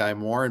Olave or Sky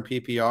Moore in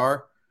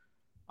PPR.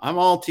 I'm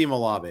all team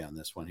Olave on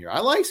this one here. I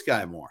like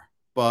Sky Moore,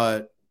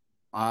 but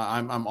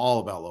I'm all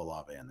about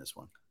Olave on this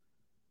one.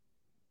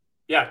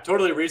 Yeah,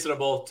 totally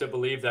reasonable to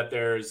believe that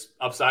there's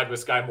upside with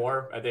Sky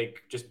Moore. I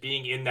think just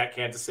being in that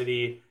Kansas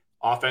City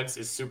offense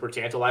is super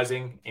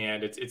tantalizing,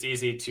 and it's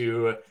easy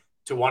to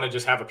want to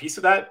just have a piece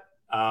of that.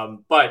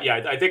 But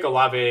yeah, I think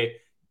Olave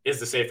is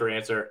the safer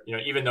answer.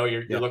 Even though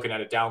you're looking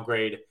at a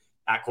downgrade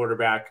at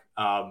quarterback.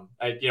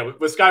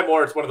 With Sky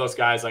Moore, it's one of those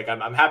guys. Like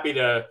I'm happy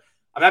to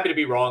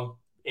be wrong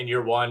in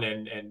year one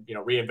and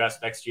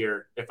reinvest next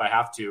year if I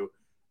have to.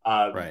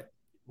 Right.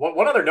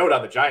 One other note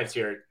on the Giants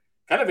here,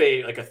 kind of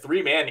a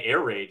 3-man air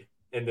raid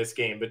in this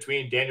game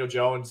between Daniel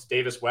Jones,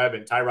 Davis Webb,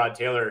 and Tyrod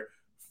Taylor.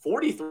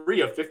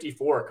 43 of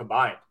 54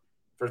 combined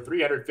for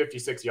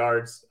 356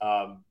 yards.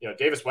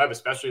 Davis Webb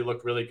especially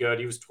looked really good.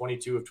 He was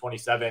 22 of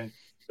 27.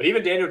 But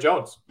even Daniel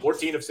Jones,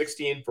 14 of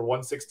 16 for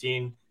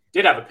 116,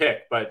 did have a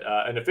pick, but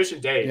an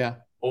efficient day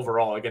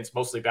overall against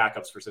mostly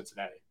backups for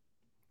Cincinnati.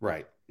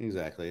 Right,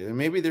 exactly. And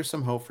maybe there's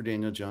some hope for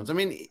Daniel Jones. I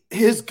mean,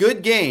 his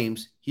good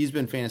games, he's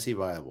been fantasy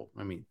viable.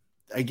 I mean,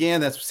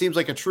 again, that seems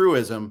like a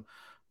truism,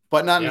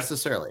 but not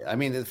necessarily. I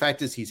mean, the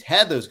fact is he's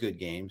had those good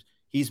games.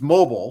 He's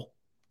mobile.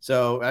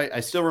 So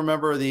I still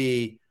remember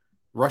the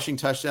rushing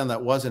touchdown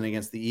that wasn't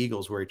against the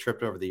Eagles where he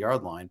tripped over the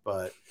yard line.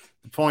 But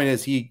the point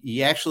is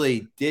he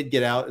actually did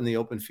get out in the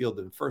open field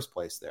in the first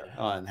place there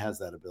and has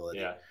that ability.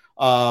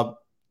 Yeah.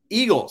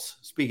 Eagles,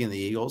 speaking of the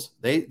Eagles,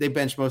 they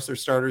benched most of their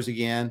starters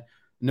again.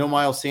 No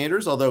Miles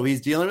Sanders, although he's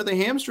dealing with a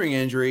hamstring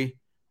injury.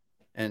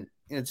 And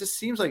it just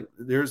seems like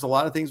there's a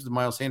lot of things with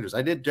Miles Sanders.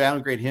 I did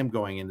downgrade him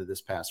going into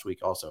this past week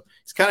also.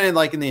 He's kind of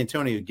like in the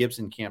Antonio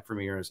Gibson camp for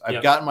me.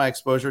 I've gotten my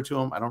exposure to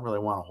him. I don't really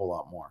want a whole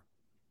lot more.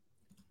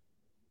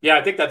 Yeah,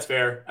 I think that's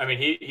fair. I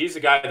mean, he's a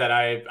guy that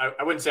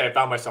I wouldn't say I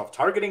found myself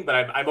targeting, but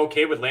I'm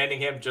okay with landing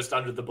him just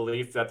under the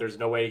belief that there's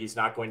no way he's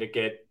not going to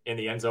get in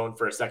the end zone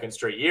for a second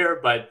straight year.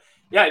 But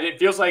yeah, it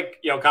feels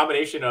like,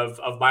 combination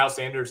of Miles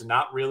Sanders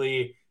not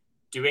really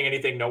doing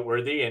anything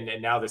noteworthy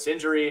and now this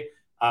injury.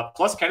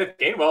 Plus, Kenneth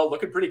Gainwell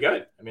looking pretty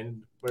good. I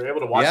mean, we were able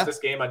to watch this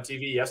game on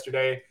TV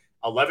yesterday.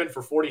 11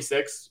 for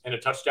 46 and a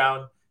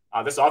touchdown.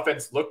 This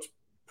offense looked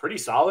pretty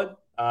solid.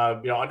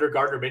 Under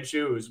Gardner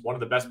Minshew, who's one of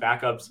the best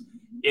backups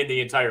in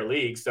the entire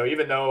league. So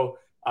even though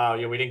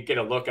we didn't get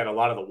a look at a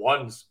lot of the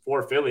ones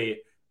for Philly,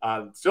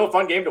 still a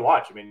fun game to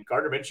watch. I mean,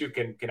 Gardner Minshew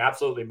can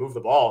absolutely move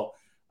the ball.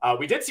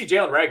 We did see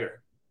Jalen Reagor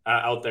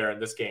out there in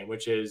this game,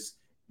 which is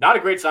not a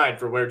great sign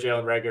for where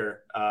Jalen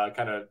Reagor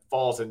kind of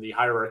falls in the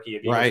hierarchy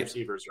of Eagles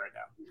receivers right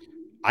now.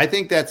 I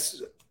think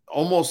that's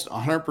almost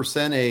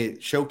 100% a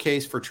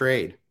showcase for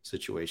trade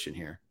situation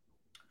here.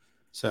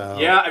 So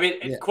yeah, I mean,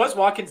 Quez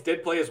Watkins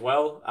did play as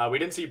well. We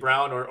didn't see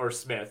Brown or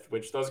Smith,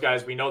 which those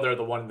guys, we know they're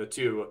the 1 and the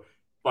 2.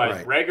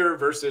 But Reagor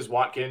versus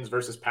Watkins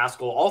versus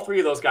Pascal, all three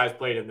of those guys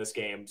played in this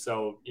game.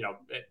 So,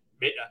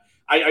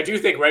 I do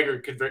think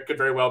Reagor could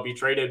very well be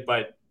traded,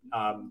 but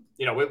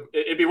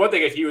it'd be one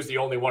thing if he was the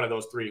only one of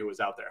those three who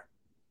was out there.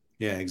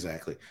 Yeah,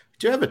 exactly.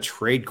 Do you have a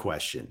trade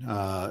question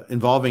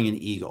involving an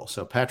Eagle?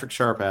 So Patrick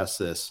Sharp asked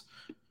this: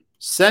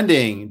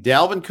 sending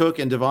Dalvin Cook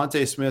and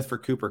Devontae Smith for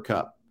Cooper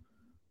Kupp.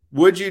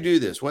 Would you do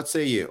this? What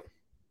say you?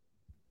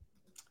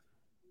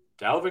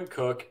 Dalvin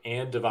Cook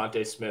and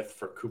Devontae Smith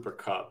for Cooper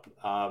Kupp.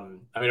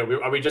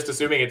 Are we just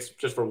assuming it's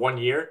just for 1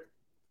 year?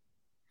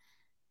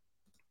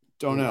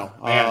 Don't know.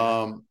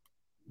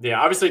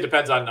 Yeah, obviously it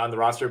depends on the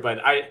roster, but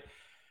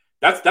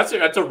that's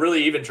a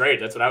really even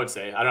trade. That's what I would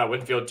say. I don't know. I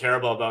wouldn't feel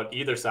terrible about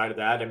either side of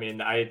that. I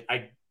mean, I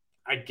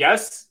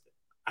guess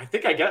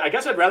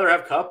I'd rather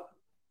have Kupp,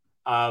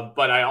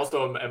 but I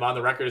also am on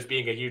the record as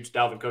being a huge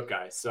Dalvin Cook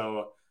guy.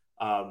 So,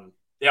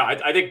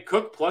 I think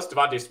Cook plus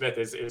Devontae Smith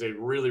is a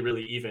really,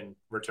 really even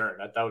return.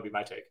 That would be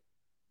my take.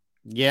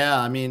 Yeah,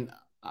 I mean,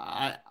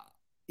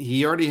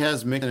 he already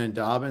has Mixon and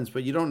Dobbins,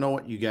 but you don't know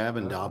what you have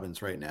in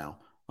Dobbins right now.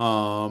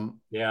 And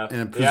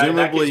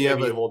presumably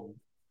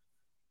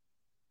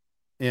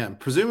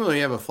presumably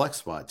you have a flex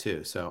spot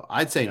too. So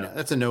I'd say no,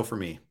 that's a no for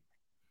me.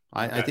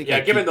 I think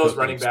given those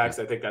running backs,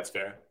 I think that's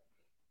fair.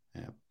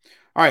 Yeah.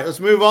 All right, let's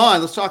move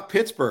on. Let's talk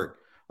Pittsburgh.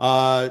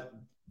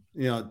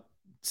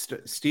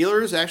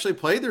 Steelers actually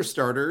played their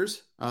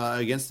starters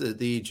against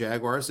the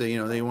Jaguars.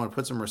 They want to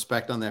put some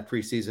respect on that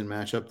preseason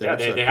matchup there.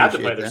 Yeah, they had to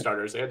play their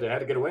starters. They had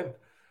to get a win.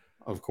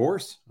 Of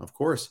course.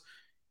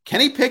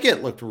 Kenny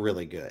Pickett looked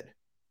really good.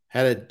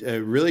 Had a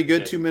really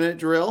good 2-minute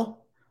drill.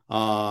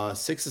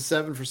 6 of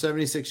 7 for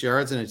 76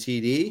 yards and a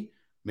TD.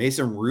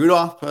 Mason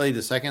Rudolph played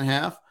the second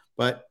half,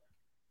 but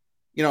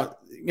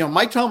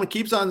Mike Tomlin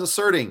keeps on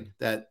asserting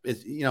that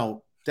it's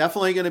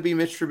definitely going to be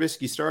Mitch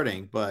Trubisky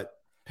starting, but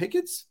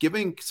Pickett's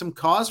giving some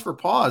cause for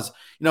pause.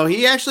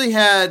 He actually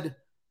had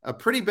a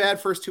pretty bad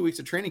first 2 weeks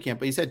of training camp,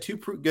 but he's had 2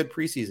 good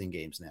preseason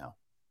games now.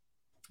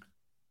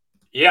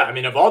 Yeah, I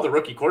mean, of all the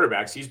rookie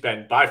quarterbacks, he's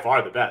been by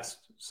far the best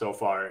so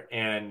far.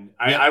 And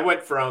I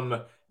went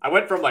from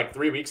like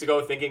 3 weeks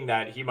ago thinking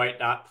that he might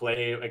not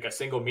play like a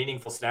single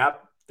meaningful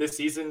snap this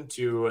season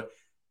to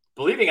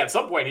believing at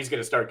some point he's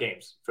going to start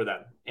games for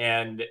them.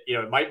 And,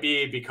 it might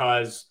be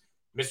because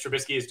Mr.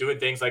 Trubisky is doing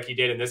things like he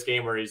did in this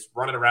game where he's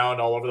running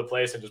around all over the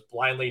place and just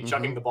blindly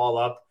chucking the ball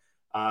up.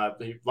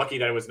 Lucky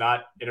that it was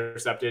not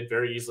intercepted.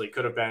 Very easily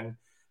could have been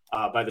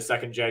by the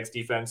second Jags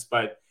defense.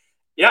 But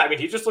yeah, I mean,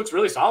 he just looks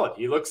really solid.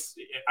 He looks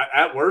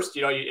at worst,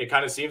 it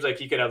kind of seems like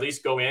he could at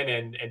least go in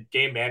and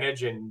game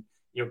manage and,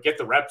 get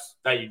the reps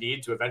that you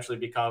need to eventually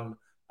become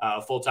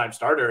a full-time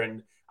starter.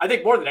 And I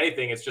think more than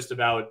anything, it's just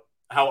about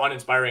how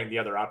uninspiring the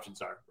other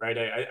options are, right?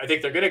 I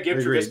think they're going to give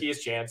Trubisky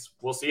his chance.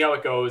 We'll see how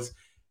it goes.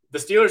 The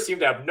Steelers seem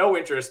to have no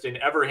interest in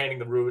ever handing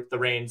the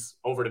reins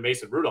over to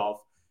Mason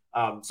Rudolph.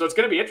 So it's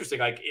going to be interesting.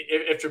 Like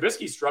if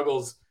Trubisky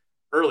struggles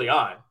early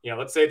on,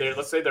 let's say they're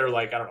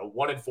like,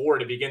 1-4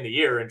 to begin the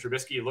year, and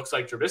Trubisky looks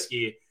like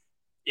Trubisky,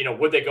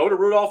 would they go to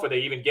Rudolph? Would they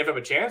even give him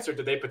a chance, or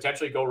did they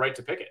potentially go right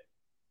to Pickett?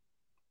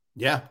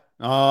 Yeah.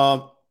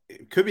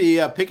 It could be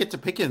Pickett to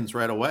Pickens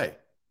right away.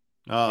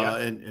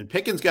 And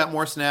Pickens got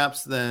more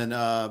snaps than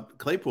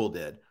Claypool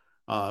did,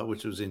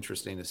 which was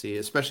interesting to see,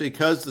 especially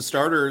because the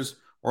starters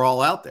were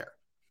all out there.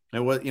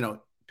 And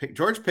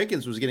George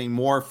Pickens was getting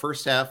more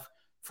first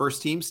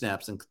team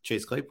snaps than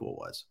Chase Claypool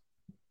was.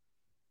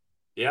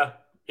 Yeah.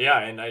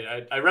 And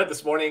I read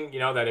this morning,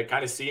 that it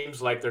kind of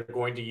seems like they're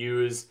going to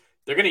use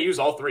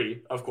all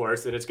three, of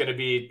course, and it's going to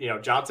be,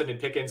 Johnson and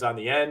Pickens on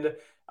the end,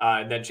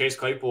 and then Chase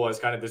Claypool as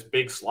kind of this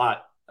big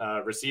slot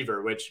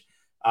receiver, which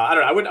I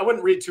don't know. I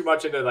wouldn't read too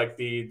much into like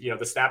the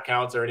snap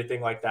counts or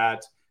anything like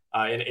that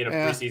in a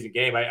preseason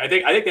game. I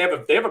think they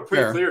have a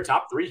pretty clear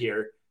top three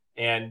here.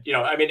 And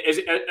I mean, is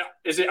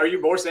it? Are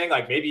you more saying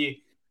like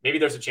maybe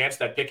there's a chance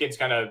that Pickens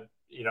kind of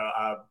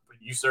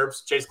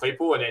usurps Chase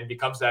Claypool and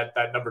becomes that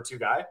number 2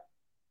 guy?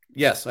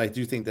 Yes, I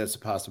do think that's a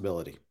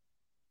possibility.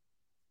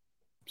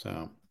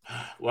 So,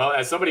 well,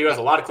 as somebody who has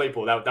a lot of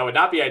Claypool, that would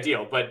not be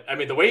ideal. But I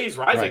mean, the way he's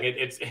rising,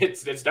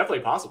 it's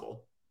definitely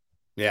possible.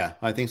 Yeah,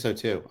 I think so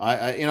too.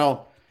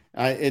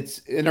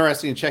 It's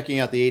interesting checking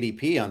out the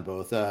ADP on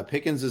both.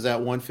 Pickens is at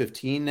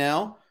 115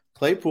 now.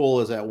 Claypool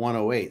is at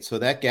 108. So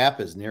that gap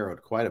has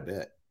narrowed quite a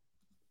bit.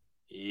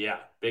 Yeah,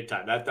 big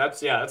time.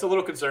 That's a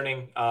little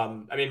concerning.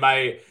 I mean,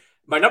 my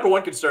number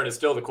one concern is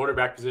still the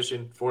quarterback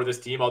position for this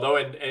team. Although,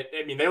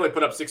 I mean, they only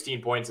put up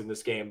 16 points in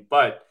this game,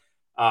 but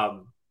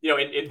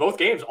in both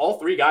games, all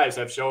 3 guys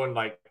have shown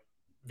like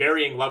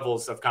varying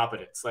levels of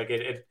competence. Like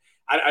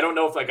I don't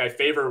know if like I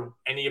favor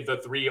any of the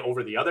 3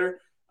 over the other,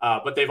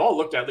 but they've all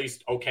looked at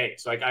least okay.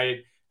 So like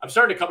I'm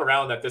starting to come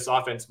around that this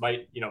offense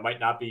might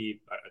not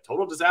be a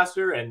total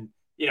disaster. And,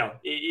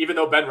 even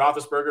though Ben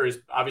Roethlisberger is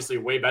obviously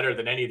way better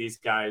than any of these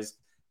guys,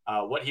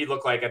 what he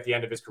looked like at the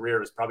end of his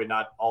career is probably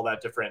not all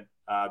that different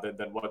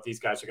than what these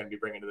guys are going to be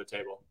bringing to the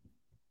table.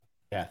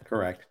 Yeah,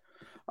 correct.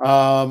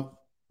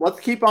 Let's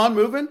keep on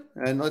moving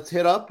and let's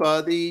hit up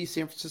the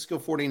San Francisco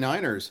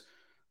 49ers.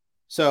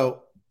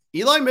 So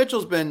Eli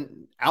Mitchell's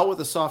been out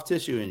with a soft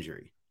tissue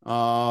injury.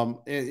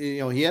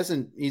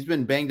 He's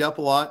been banged up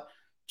a lot.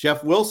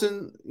 Jeff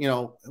Wilson,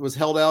 was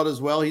held out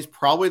as well. He's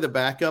probably the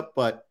backup,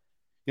 but,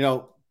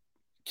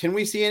 can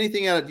we see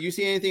anything do you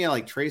see anything out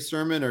like Trey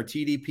Sermon or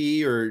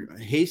TDP or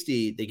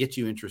Hasty that gets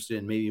you interested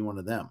in maybe one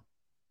of them?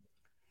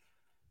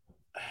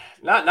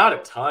 Not a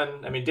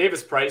ton. I mean,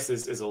 Davis Price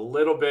is a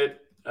little bit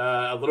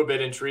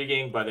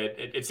intriguing, but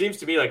it seems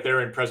to me like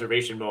they're in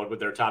preservation mode with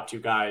their top 2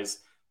 guys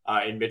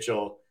in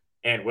Mitchell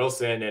and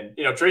Wilson. And,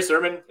 Trey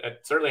Sermon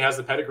certainly has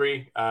the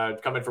pedigree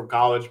coming from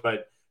college,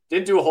 but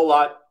didn't do a whole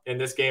lot in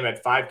this game.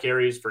 At 5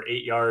 carries for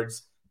 8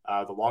 yards,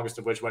 the longest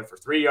of which went for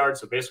 3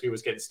 yards. So basically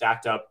was getting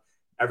stacked up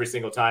every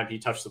single time he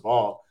touched the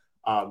ball.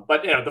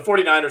 But, the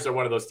 49ers are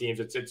one of those teams.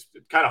 It's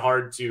kind of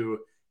hard to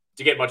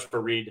get much of a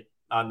read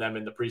on them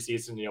in the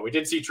preseason. We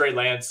did see Trey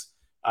Lance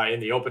in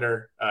the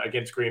opener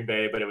against Green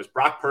Bay, but it was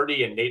Brock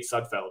Purdy and Nate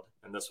Sudfeld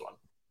in this one.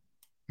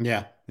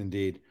 Yeah,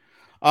 indeed.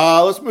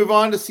 Let's move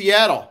on to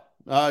Seattle.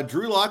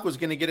 Drew Lock was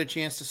going to get a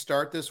chance to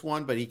start this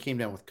one, but he came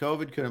down with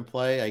COVID, couldn't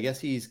play. I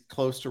guess he's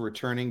close to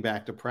returning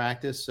back to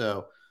practice.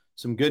 So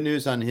some good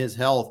news on his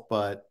health,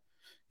 but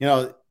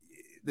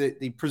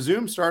the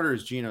presumed starter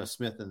is Geno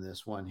Smith in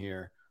this one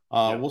here.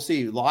 We'll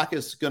see. Locke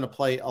is going to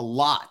play a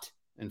lot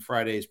in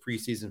Friday's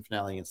preseason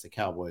finale against the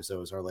Cowboys. That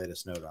was our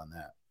latest note on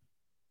that.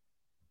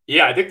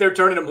 Yeah, I think they're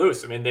turning him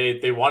loose. I mean,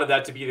 they wanted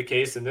that to be the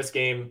case in this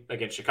game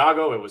against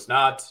Chicago. It was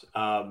not.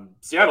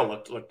 Seattle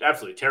looked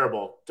absolutely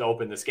terrible to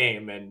open this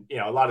game, and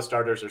a lot of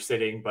starters are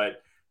sitting.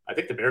 But I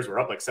think the Bears were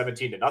up like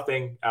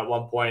 17-0 at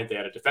one point. They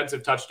had a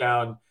defensive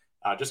touchdown,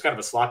 just kind of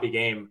a sloppy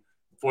game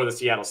for the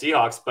Seattle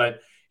Seahawks.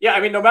 But yeah, I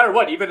mean, no matter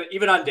what,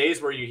 even on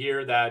days where you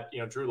hear that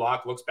Drew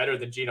Lock looks better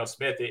than Geno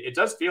Smith, it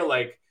does feel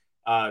like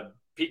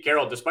Pete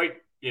Carroll, despite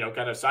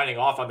kind of signing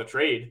off on the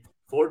trade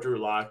for Drew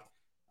Lock,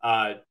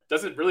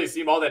 doesn't really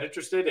seem all that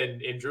interested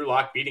in Drew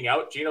Lock beating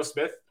out Geno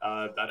Smith.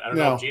 I don't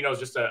know if Geno's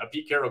just a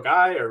Pete Carroll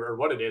guy or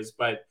what it is,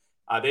 but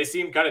they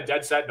seem kind of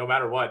dead set no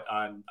matter what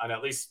on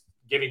at least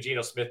giving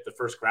Geno Smith the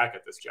first crack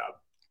at this job.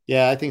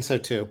 Yeah, I think so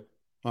too.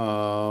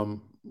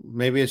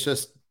 Maybe it's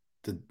just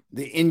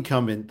the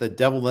incumbent, the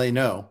devil they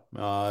know,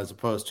 as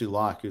opposed to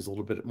Locke, who's a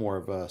little bit more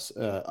of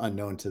a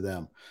unknown to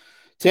them.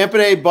 Tampa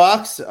Bay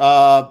Bucks.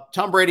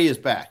 Tom Brady is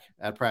back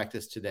at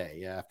practice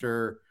today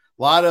after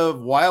a lot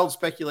of wild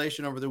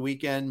speculation over the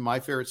weekend. My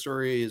favorite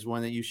story is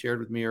one that you shared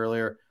with me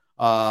earlier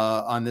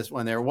on this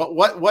one there.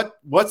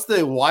 What's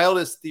the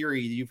wildest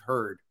theory you've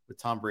heard with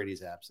Tom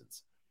Brady's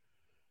absence?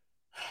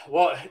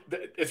 Well,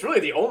 it's really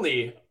the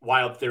only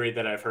wild theory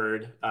that I've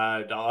heard.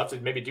 I'll have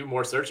to maybe do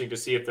more searching to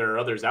see if there are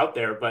others out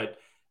there. But,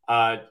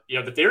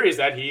 the theory is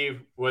that he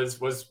was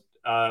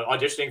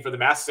auditioning for The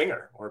Masked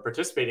Singer or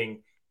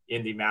participating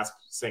in The Masked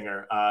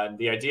Singer.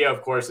 The idea,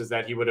 of course, is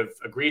that he would have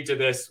agreed to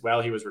this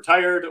while he was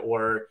retired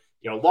or,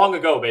 long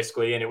ago,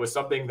 basically. And it was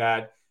something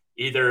that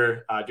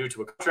either due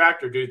to a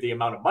contract or due to the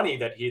amount of money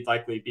that he'd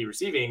likely be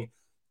receiving,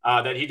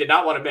 that he did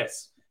not want to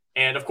miss.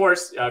 And of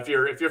course, if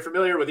you're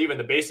familiar with even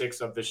the basics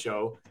of the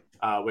show,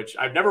 which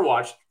I've never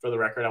watched, for the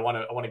record, I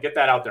want to get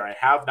that out there. I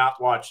have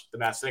not watched The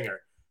Masked Singer,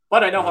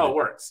 but I know how it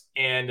works.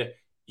 And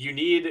you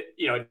need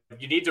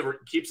to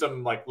keep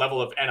some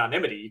level of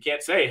anonymity. You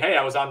can't say, "Hey,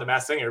 I was on The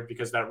Masked Singer,"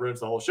 because that ruins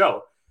the whole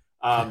show.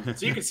 So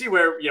you can see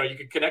where you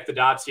can connect the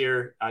dots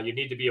here. You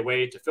need to be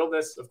away to film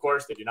this. Of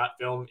course, they do not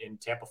film in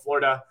Tampa,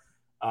 Florida.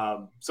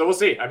 So we'll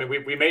see. I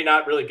mean, we may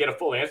not really get a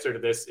full answer to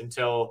this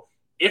until,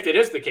 if it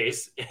is the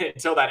case,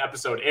 until that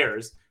episode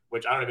airs,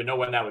 which I don't even know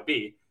when that would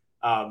be.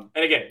 And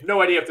again,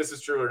 no idea if this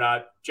is true or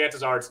not.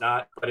 Chances are it's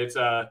not, but it's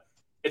an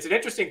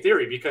interesting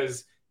theory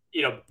because,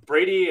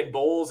 Brady and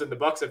Bowles and the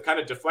Bucs have kind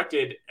of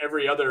deflected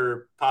every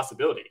other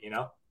possibility,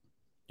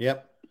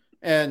 Yep.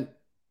 And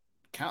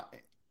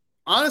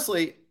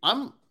honestly,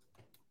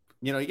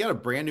 you got a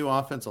brand new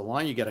offensive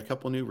line. You got a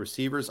couple new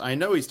receivers. I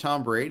know he's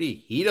Tom Brady.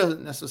 He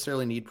doesn't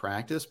necessarily need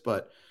practice,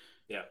 but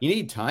yeah, you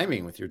need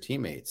timing with your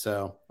teammates.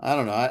 So I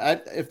don't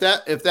know.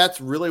 If that's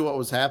really what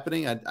was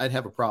happening, I'd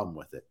have a problem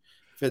with it.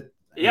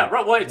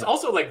 Well, it's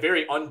also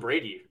very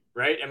un-Brady,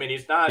 right? I mean,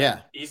 he's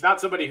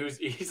not somebody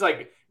he's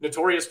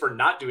notorious for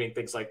not doing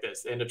things like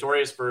this and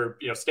notorious for,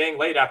 staying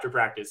late after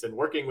practice and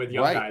working with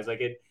young guys.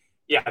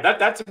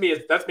 That to me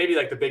that's maybe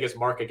the biggest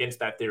mark against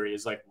that theory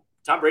is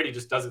Tom Brady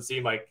just doesn't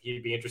seem like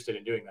he'd be interested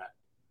in doing that.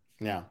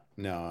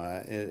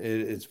 No,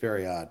 it's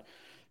very odd.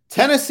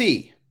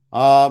 Tennessee,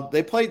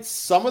 they played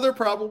some of their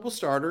probable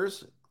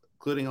starters,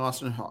 including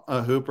Austin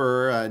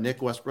Hooper,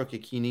 Nick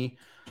Westbrook-Ikhine.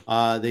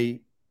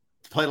 They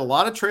played a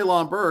lot of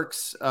Treylon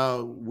Burks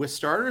with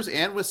starters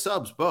and with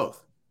subs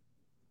both.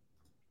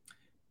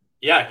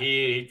 Yeah,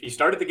 he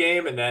started the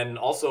game and then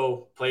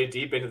also played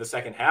deep into the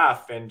second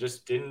half and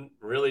just didn't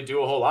really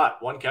do a whole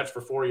lot. 1 catch for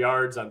 4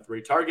 yards on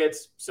 3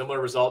 targets, similar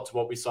result to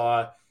what we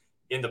saw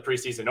in the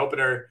preseason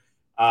opener.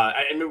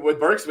 And with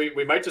Burks,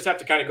 we might just have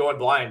to kind of go in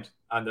blind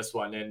on this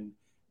one. And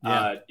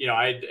I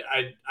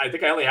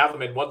think I only have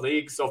him in 1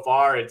 league so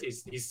far.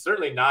 He's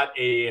certainly not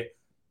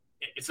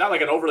it's not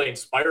like an overly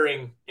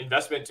inspiring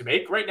investment to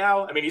make right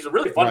now. I mean, he's a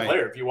really fun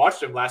player. If you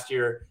watched him last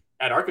year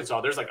at Arkansas,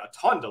 there's a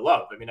ton to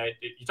love. I mean,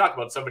 you talk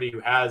about somebody who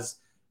has,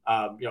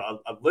 a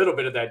little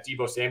bit of that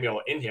Deebo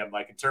Samuel in him,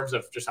 in terms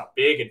of just how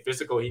big and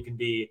physical he can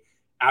be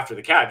after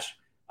the catch.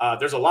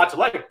 There's a lot to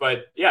like,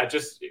 but yeah,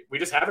 we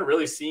just haven't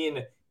really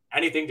seen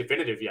anything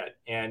definitive yet.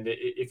 And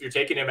if you're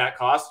taking him at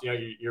cost,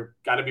 you're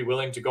got to be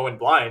willing to go in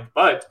blind.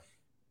 But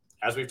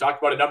as we've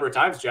talked about a number of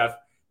times, Jeff,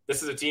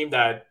 this is a team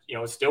that,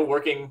 is still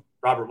working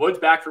Robert Woods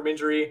back from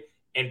injury.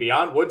 And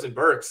beyond Woods and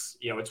Burks,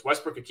 it's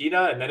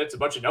Westbrook-Ikhine, and then it's a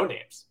bunch of no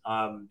names.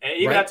 And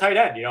even at tight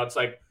end, it's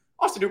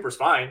Austin Hooper's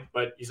fine,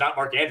 but he's not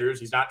Mark Andrews.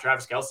 He's not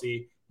Travis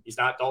Kelce. He's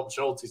not Dalton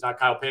Schultz. He's not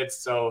Kyle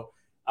Pitts. So,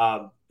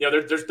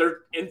 there's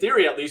in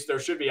theory, at least, there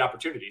should be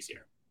opportunities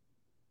here.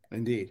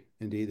 Indeed,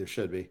 there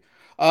should be.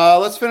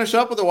 Let's finish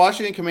up with the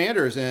Washington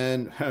Commanders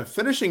and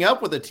finishing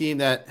up with a team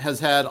that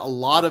has had a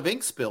lot of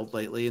ink spilled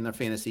lately in the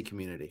fantasy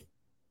community.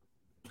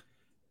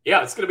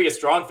 Yeah, it's going to be a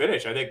strong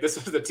finish. I think this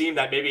is the team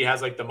that maybe has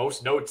the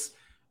most notes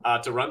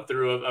to run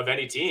through of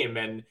any team.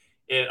 And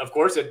of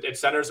course, it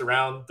centers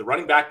around the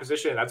running back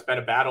position. That's been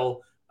a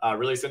battle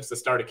really since the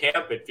start of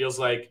camp. It feels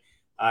like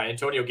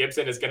Antonio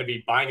Gibson is going to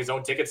be buying his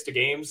own tickets to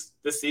games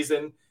this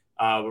season.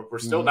 We're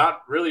still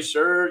not really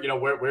sure,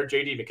 where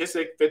J.D.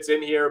 McKissick fits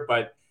in here,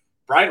 but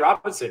Brian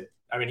Robinson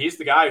I mean, he's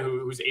the guy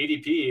whose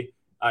ADP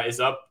is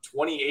up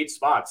 28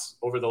 spots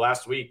over the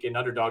last week in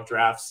underdog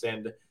drafts,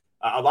 and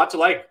a lot to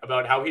like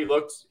about how he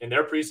looked in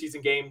their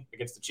preseason game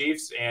against the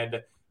Chiefs,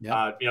 and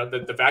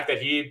the fact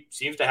that he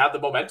seems to have the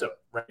momentum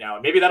right now.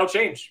 And maybe that'll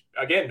change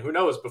again. Who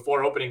knows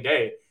before opening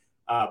day?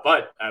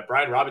 But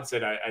Brian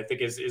Robinson, I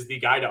think, is the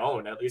guy to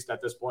own, at least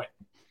at this point.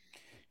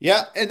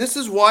 Yeah, and this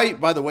is why,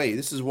 by the way,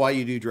 this is why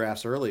you do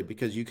drafts early,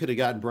 because you could have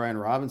gotten Brian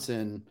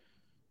Robinson,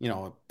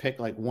 pick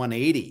like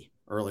 180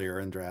 earlier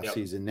in draft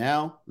season.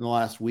 Now, in the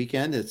last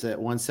weekend, it's at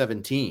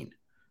 117.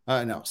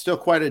 No, still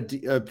quite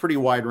a pretty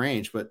wide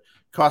range, but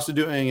cost of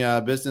doing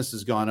business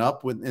has gone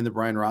up in the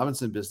Brian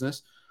Robinson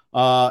business.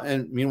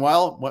 And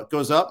meanwhile, what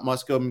goes up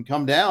must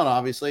come down,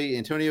 obviously.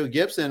 Antonio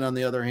Gibson, on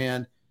the other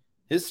hand,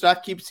 his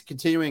stock keeps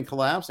continuing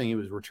collapsing. He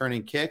was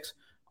returning kicks.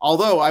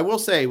 Although I will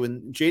say,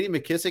 when J.D.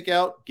 McKissick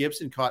out,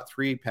 Gibson caught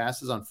 3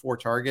 passes on 4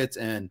 targets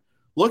and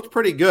looked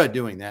pretty good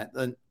doing that.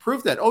 And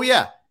proof that,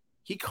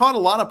 he caught a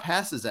lot of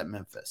passes at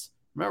Memphis.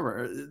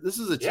 Remember, this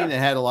is a team that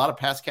had a lot of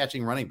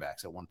pass-catching running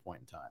backs at one point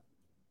in time.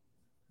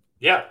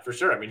 Yeah, for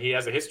sure. I mean, he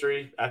has a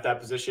history at that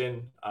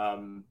position,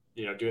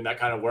 doing that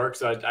kind of work.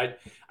 So I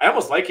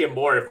almost like him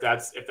more if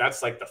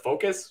that's like the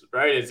focus,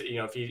 right? Is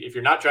if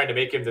you're not trying to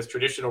make him this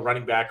traditional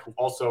running back who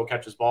also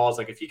catches balls,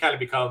 like if he kind of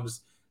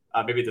becomes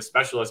maybe the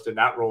specialist in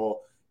that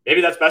role,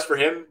 maybe that's best for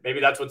him.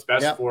 Maybe that's what's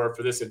best for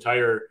this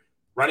entire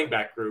running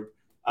back group.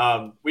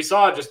 We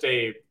saw just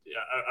a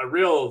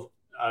real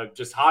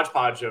just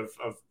hodgepodge of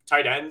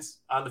tight ends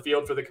on the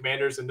field for the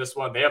Commanders in this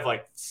one. They have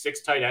like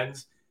 6 tight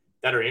ends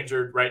that are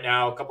injured right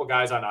now, a couple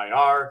guys on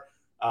IR,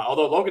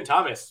 although Logan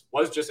Thomas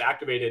was just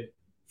activated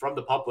from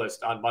the PUP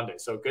list on Monday.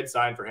 So good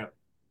sign for him.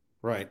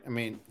 Right. I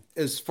mean,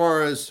 as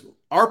far as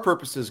our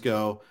purposes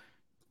go,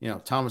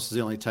 Thomas is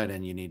the only tight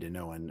end you need to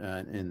know in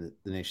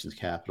the nation's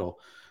capital.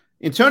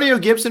 Antonio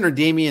Gibson or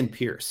Dameon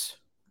Pierce?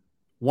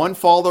 One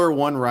faller,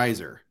 one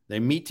riser. They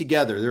meet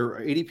together.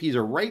 Their ADPs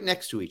are right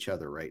next to each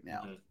other right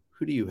now. Mm-hmm.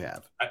 Who do you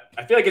have?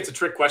 I feel like it's a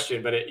trick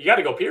question, but you got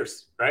to go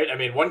Pierce, right? I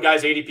mean, one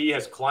guy's ADP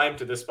has climbed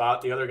to this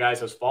spot. The other guy's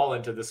has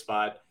fallen to this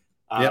spot.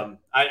 I don't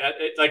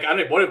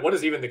know what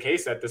is even the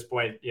case at this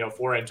point,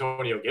 for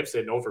Antonio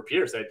Gibson over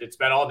Pierce. It's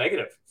been all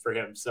negative for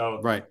him. So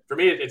for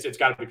me, it's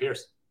got to be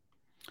Pierce.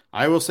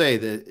 I will say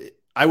that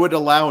I would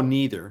allow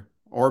neither,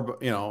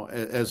 or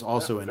as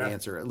also an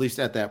answer, at least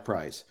at that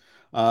price.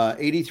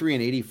 83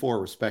 and 84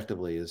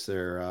 respectively is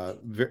their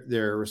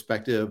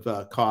respective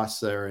costs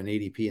there in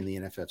ADP in the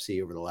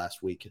NFFC over the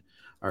last week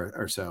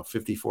or so,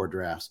 54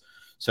 drafts.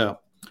 So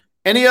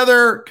any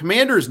other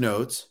Commanders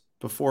notes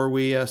before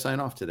we sign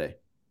off today?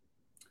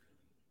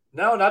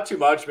 No, not too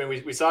much. I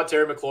mean, we saw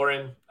Terry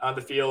McLaurin on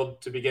the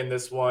field to begin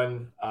this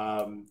one.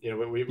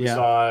 We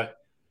saw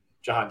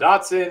Jahan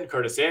Dotson,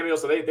 Curtis Samuel.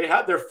 So they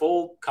had their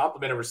full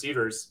complement of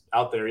receivers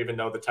out there, even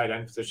though the tight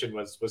end position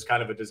was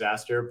kind of a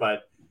disaster.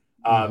 But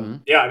I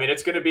mean,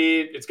 it's going to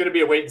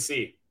be a wait and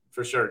see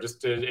for sure. It's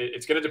going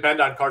to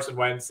depend on Carson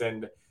Wentz.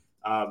 And,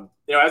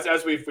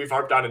 as we've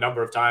harped on a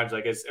number of times,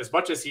 like as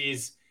much as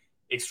he's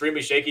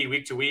extremely shaky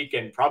week to week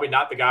and probably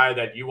not the guy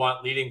that you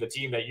want leading the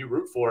team that you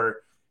root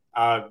for,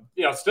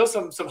 still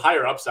some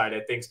higher upside, I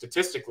think,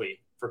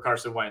 statistically for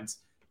Carson Wentz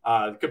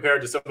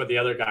compared to some of the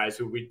other guys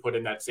who we'd put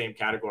in that same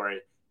category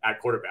at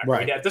quarterback.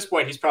 Right. I mean, at this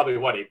point, he's probably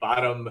a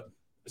bottom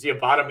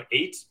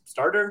 8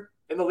 starter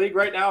in the league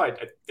right now? I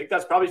think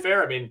that's probably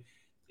fair. I mean,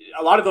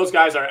 a lot of those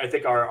guys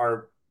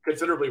are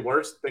considerably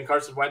worse than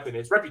Carson Wentz, and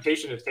his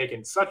reputation has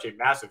taken such a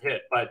massive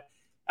hit. But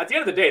at the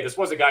end of the day, this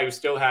was a guy who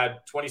still had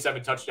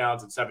 27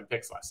 touchdowns and 7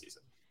 picks last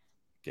season.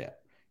 Yeah.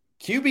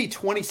 QB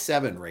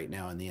 27 right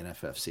now in the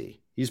NFFC.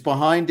 He's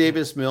behind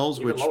Davis Mills,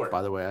 which,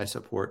 by the way, I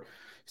support.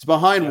 He's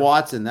behind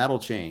Watson. That'll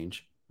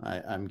change,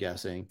 I'm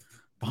guessing.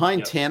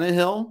 Behind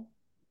Tannehill.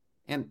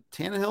 And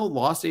Tannehill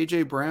lost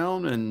A.J.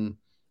 Brown, and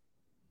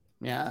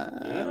I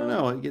don't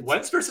know.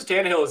 Wentz versus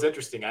Tannehill is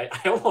interesting. I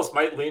almost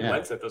might lean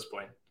Wentz at this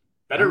point.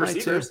 Better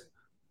receivers.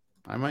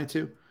 I might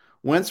too.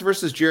 Wentz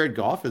versus Jared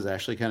Goff is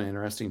actually kind of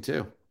interesting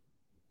too.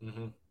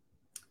 Mm-hmm.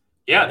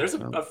 Yeah, there's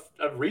a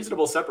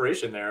reasonable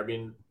separation there. I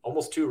mean,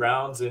 almost 2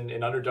 rounds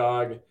in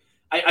underdog.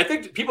 I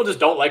think people just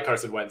don't like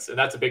Carson Wentz, and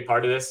that's a big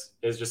part of this.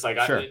 Is just like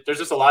there's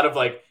just a lot of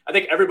I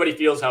think everybody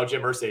feels how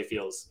Jim Irsay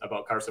feels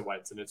about Carson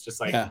Wentz, and it's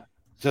just like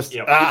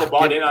people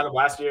bought in on him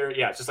last year.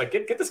 Yeah, it's just like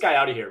get this guy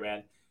out of here,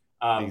 man.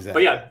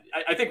 Exactly. But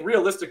I think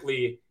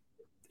realistically,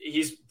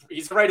 he's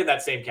right in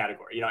that same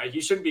category. He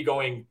shouldn't be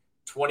going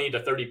 20 to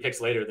 30 picks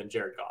later than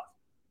Jared Goff.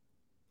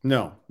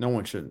 No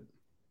one shouldn't.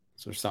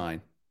 It's a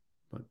sign.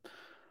 But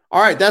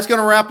all right, that's going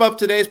to wrap up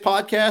today's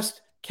podcast.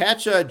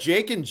 Catch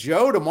Jake and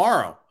Joe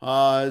tomorrow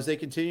as they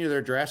continue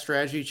their draft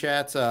strategy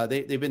chats.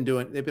 They've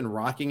been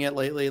rocking it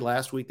lately.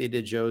 Last week they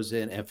did Joe's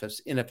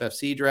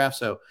NFFC draft,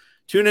 so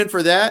tune in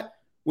for that.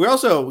 We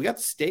got the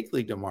Stake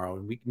League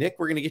tomorrow. Nick,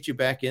 we're going to get you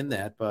back in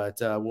that, but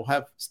we'll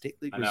have Stake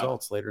League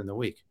results later in the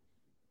week.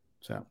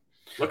 So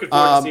looking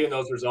forward to seeing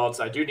those results.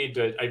 I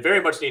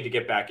very much need to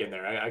get back in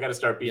there. I got to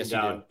start beating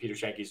down Peter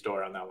Shanky's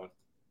door on that one.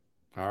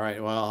 All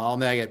right. Well, I'll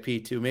nag at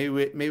Pete too.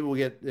 Maybe we'll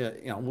get,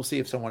 we'll see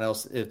if someone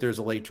else, if there's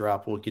a late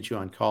drop, we'll get you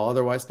on call.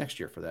 Otherwise next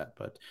year for that.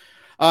 But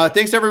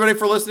thanks everybody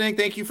for listening.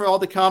 Thank you for all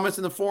the comments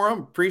in the forum.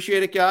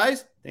 Appreciate it,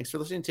 guys. Thanks for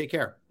listening. Take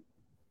care.